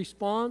Sarah's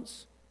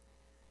response,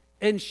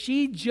 and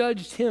she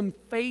judged him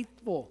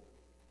faithful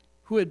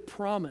who had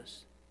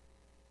promised.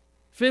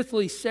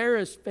 Fifthly,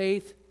 Sarah's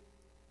faith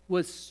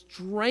was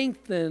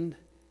strengthened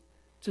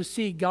to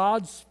see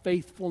God's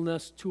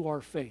faithfulness to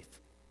our faith.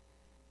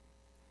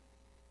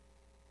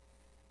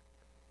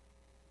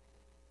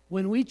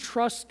 When we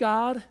trust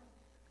God,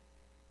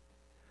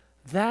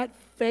 that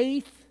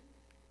faith,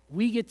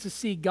 we get to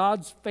see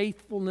God's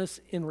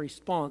faithfulness in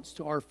response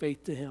to our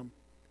faith to him.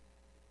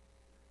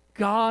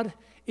 God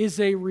is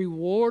a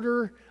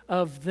rewarder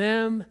of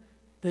them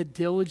that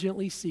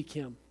diligently seek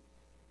him.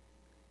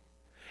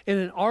 And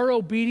in our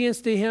obedience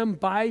to him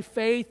by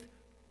faith,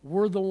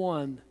 we're the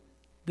one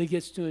that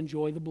gets to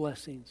enjoy the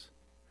blessings.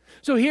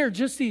 So here,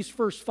 just these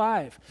first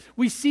 5,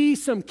 we see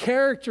some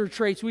character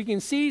traits. We can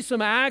see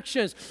some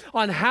actions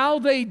on how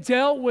they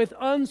dealt with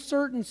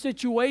uncertain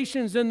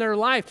situations in their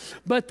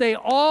life, but they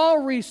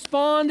all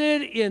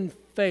responded in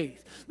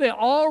faith. They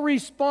all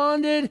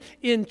responded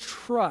in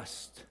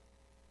trust.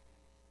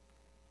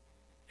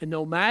 And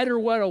no matter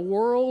what a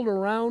world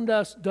around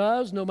us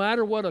does, no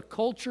matter what a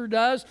culture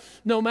does,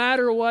 no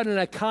matter what an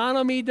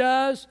economy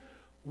does,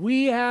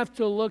 we have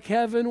to look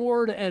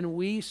heavenward, and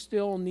we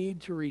still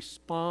need to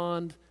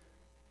respond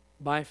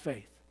by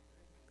faith.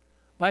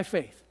 By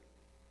faith.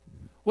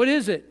 What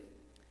is it?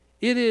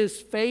 It is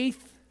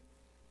faith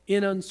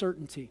in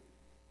uncertainty.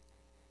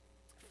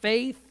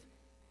 Faith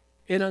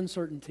in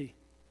uncertainty.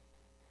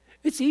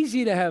 It's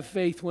easy to have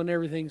faith when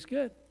everything's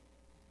good.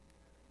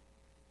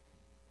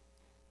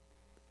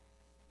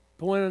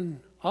 But when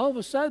all of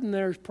a sudden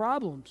there's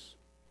problems,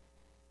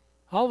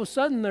 all of a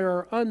sudden there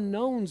are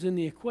unknowns in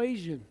the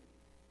equation,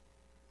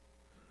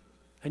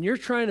 and you're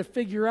trying to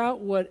figure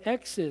out what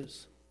X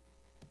is,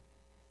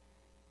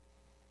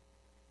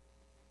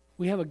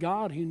 we have a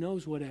God who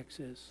knows what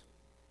X is.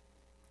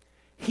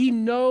 He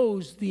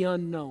knows the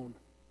unknown.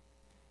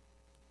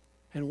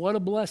 And what a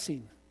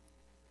blessing.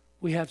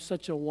 We have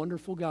such a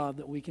wonderful God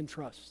that we can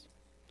trust.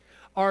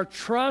 Our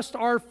trust,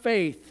 our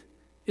faith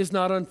is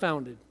not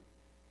unfounded.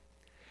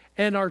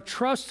 And our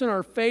trust and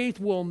our faith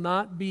will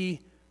not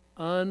be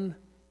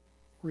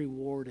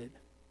unrewarded.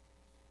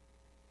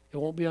 It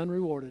won't be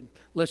unrewarded.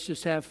 Let's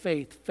just have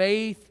faith.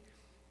 Faith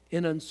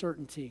in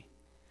uncertainty.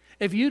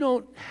 If you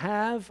don't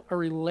have a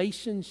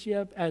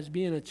relationship as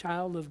being a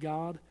child of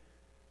God,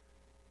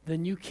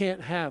 then you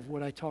can't have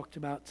what I talked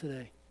about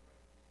today.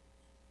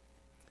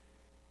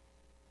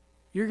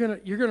 You're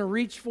gonna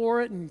reach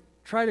for it and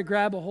try to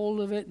grab a hold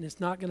of it, and it's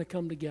not going to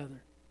come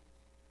together.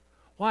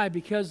 Why?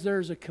 Because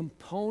there's a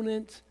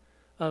component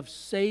of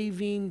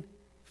saving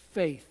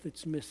faith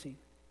that's missing.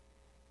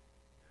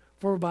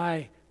 For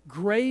by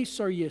grace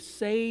are you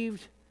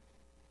saved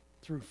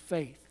through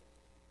faith.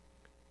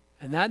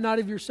 And that not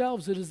of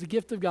yourselves, it is the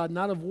gift of God,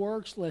 not of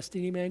works, lest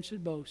any man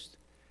should boast.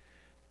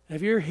 And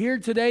if you're here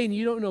today and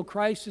you don't know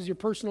Christ as your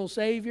personal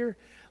Savior,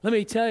 let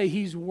me tell you,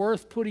 He's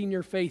worth putting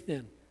your faith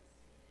in.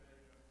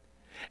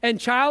 And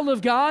child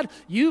of God,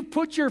 you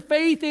put your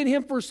faith in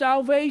Him for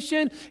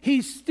salvation,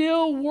 He's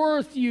still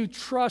worth you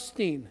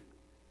trusting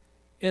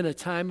in a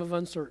time of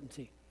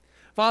uncertainty.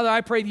 Father,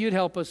 I pray that You'd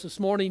help us this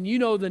morning. You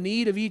know the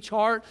need of each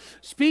heart.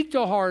 Speak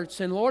to hearts.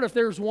 And Lord, if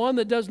there's one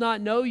that does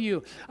not know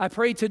You, I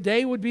pray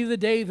today would be the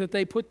day that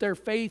they put their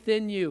faith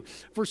in You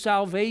for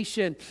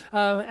salvation.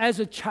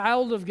 As a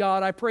child of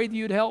God, I pray that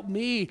You'd help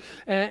me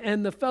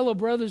and the fellow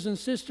brothers and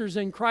sisters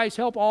in Christ.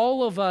 Help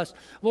all of us,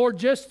 Lord,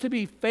 just to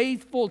be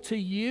faithful to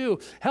You.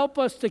 Help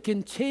us to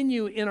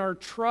continue in our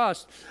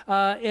trust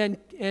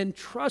and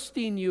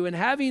trusting You and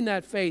having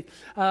that faith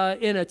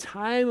in a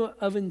time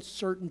of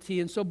uncertainty.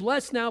 And so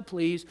bless now,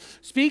 please.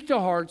 Speak to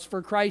hearts.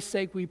 For Christ's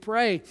sake we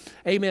pray.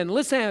 Amen.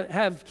 Let's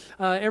have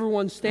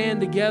everyone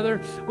stand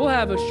together. We'll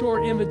have a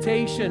short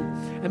invitation.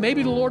 And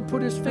maybe the Lord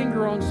put His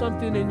finger on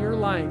something in your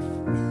life.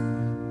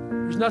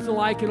 There's nothing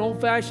like an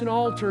old-fashioned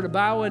altar to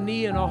bow a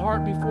knee and a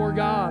heart before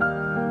God.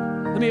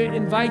 Let me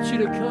invite you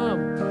to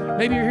come.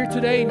 Maybe you're here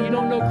today and you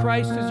don't know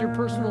Christ as your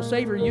personal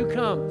Savior. You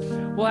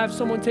come. We'll have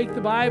someone take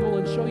the Bible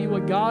and show you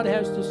what God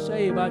has to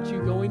say about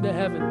you going to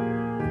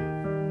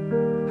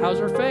heaven.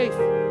 How's our faith?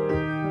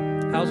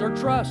 How's our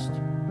trust?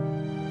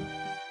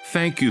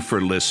 Thank you for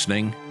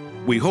listening.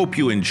 We hope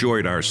you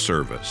enjoyed our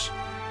service.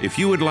 If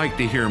you would like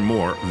to hear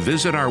more,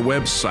 visit our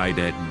website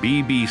at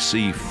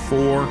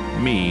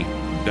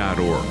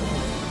bbc4me.org.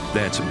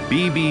 That's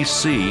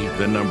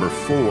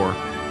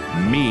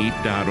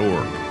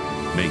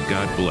bbc4me.org. May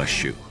God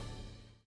bless you.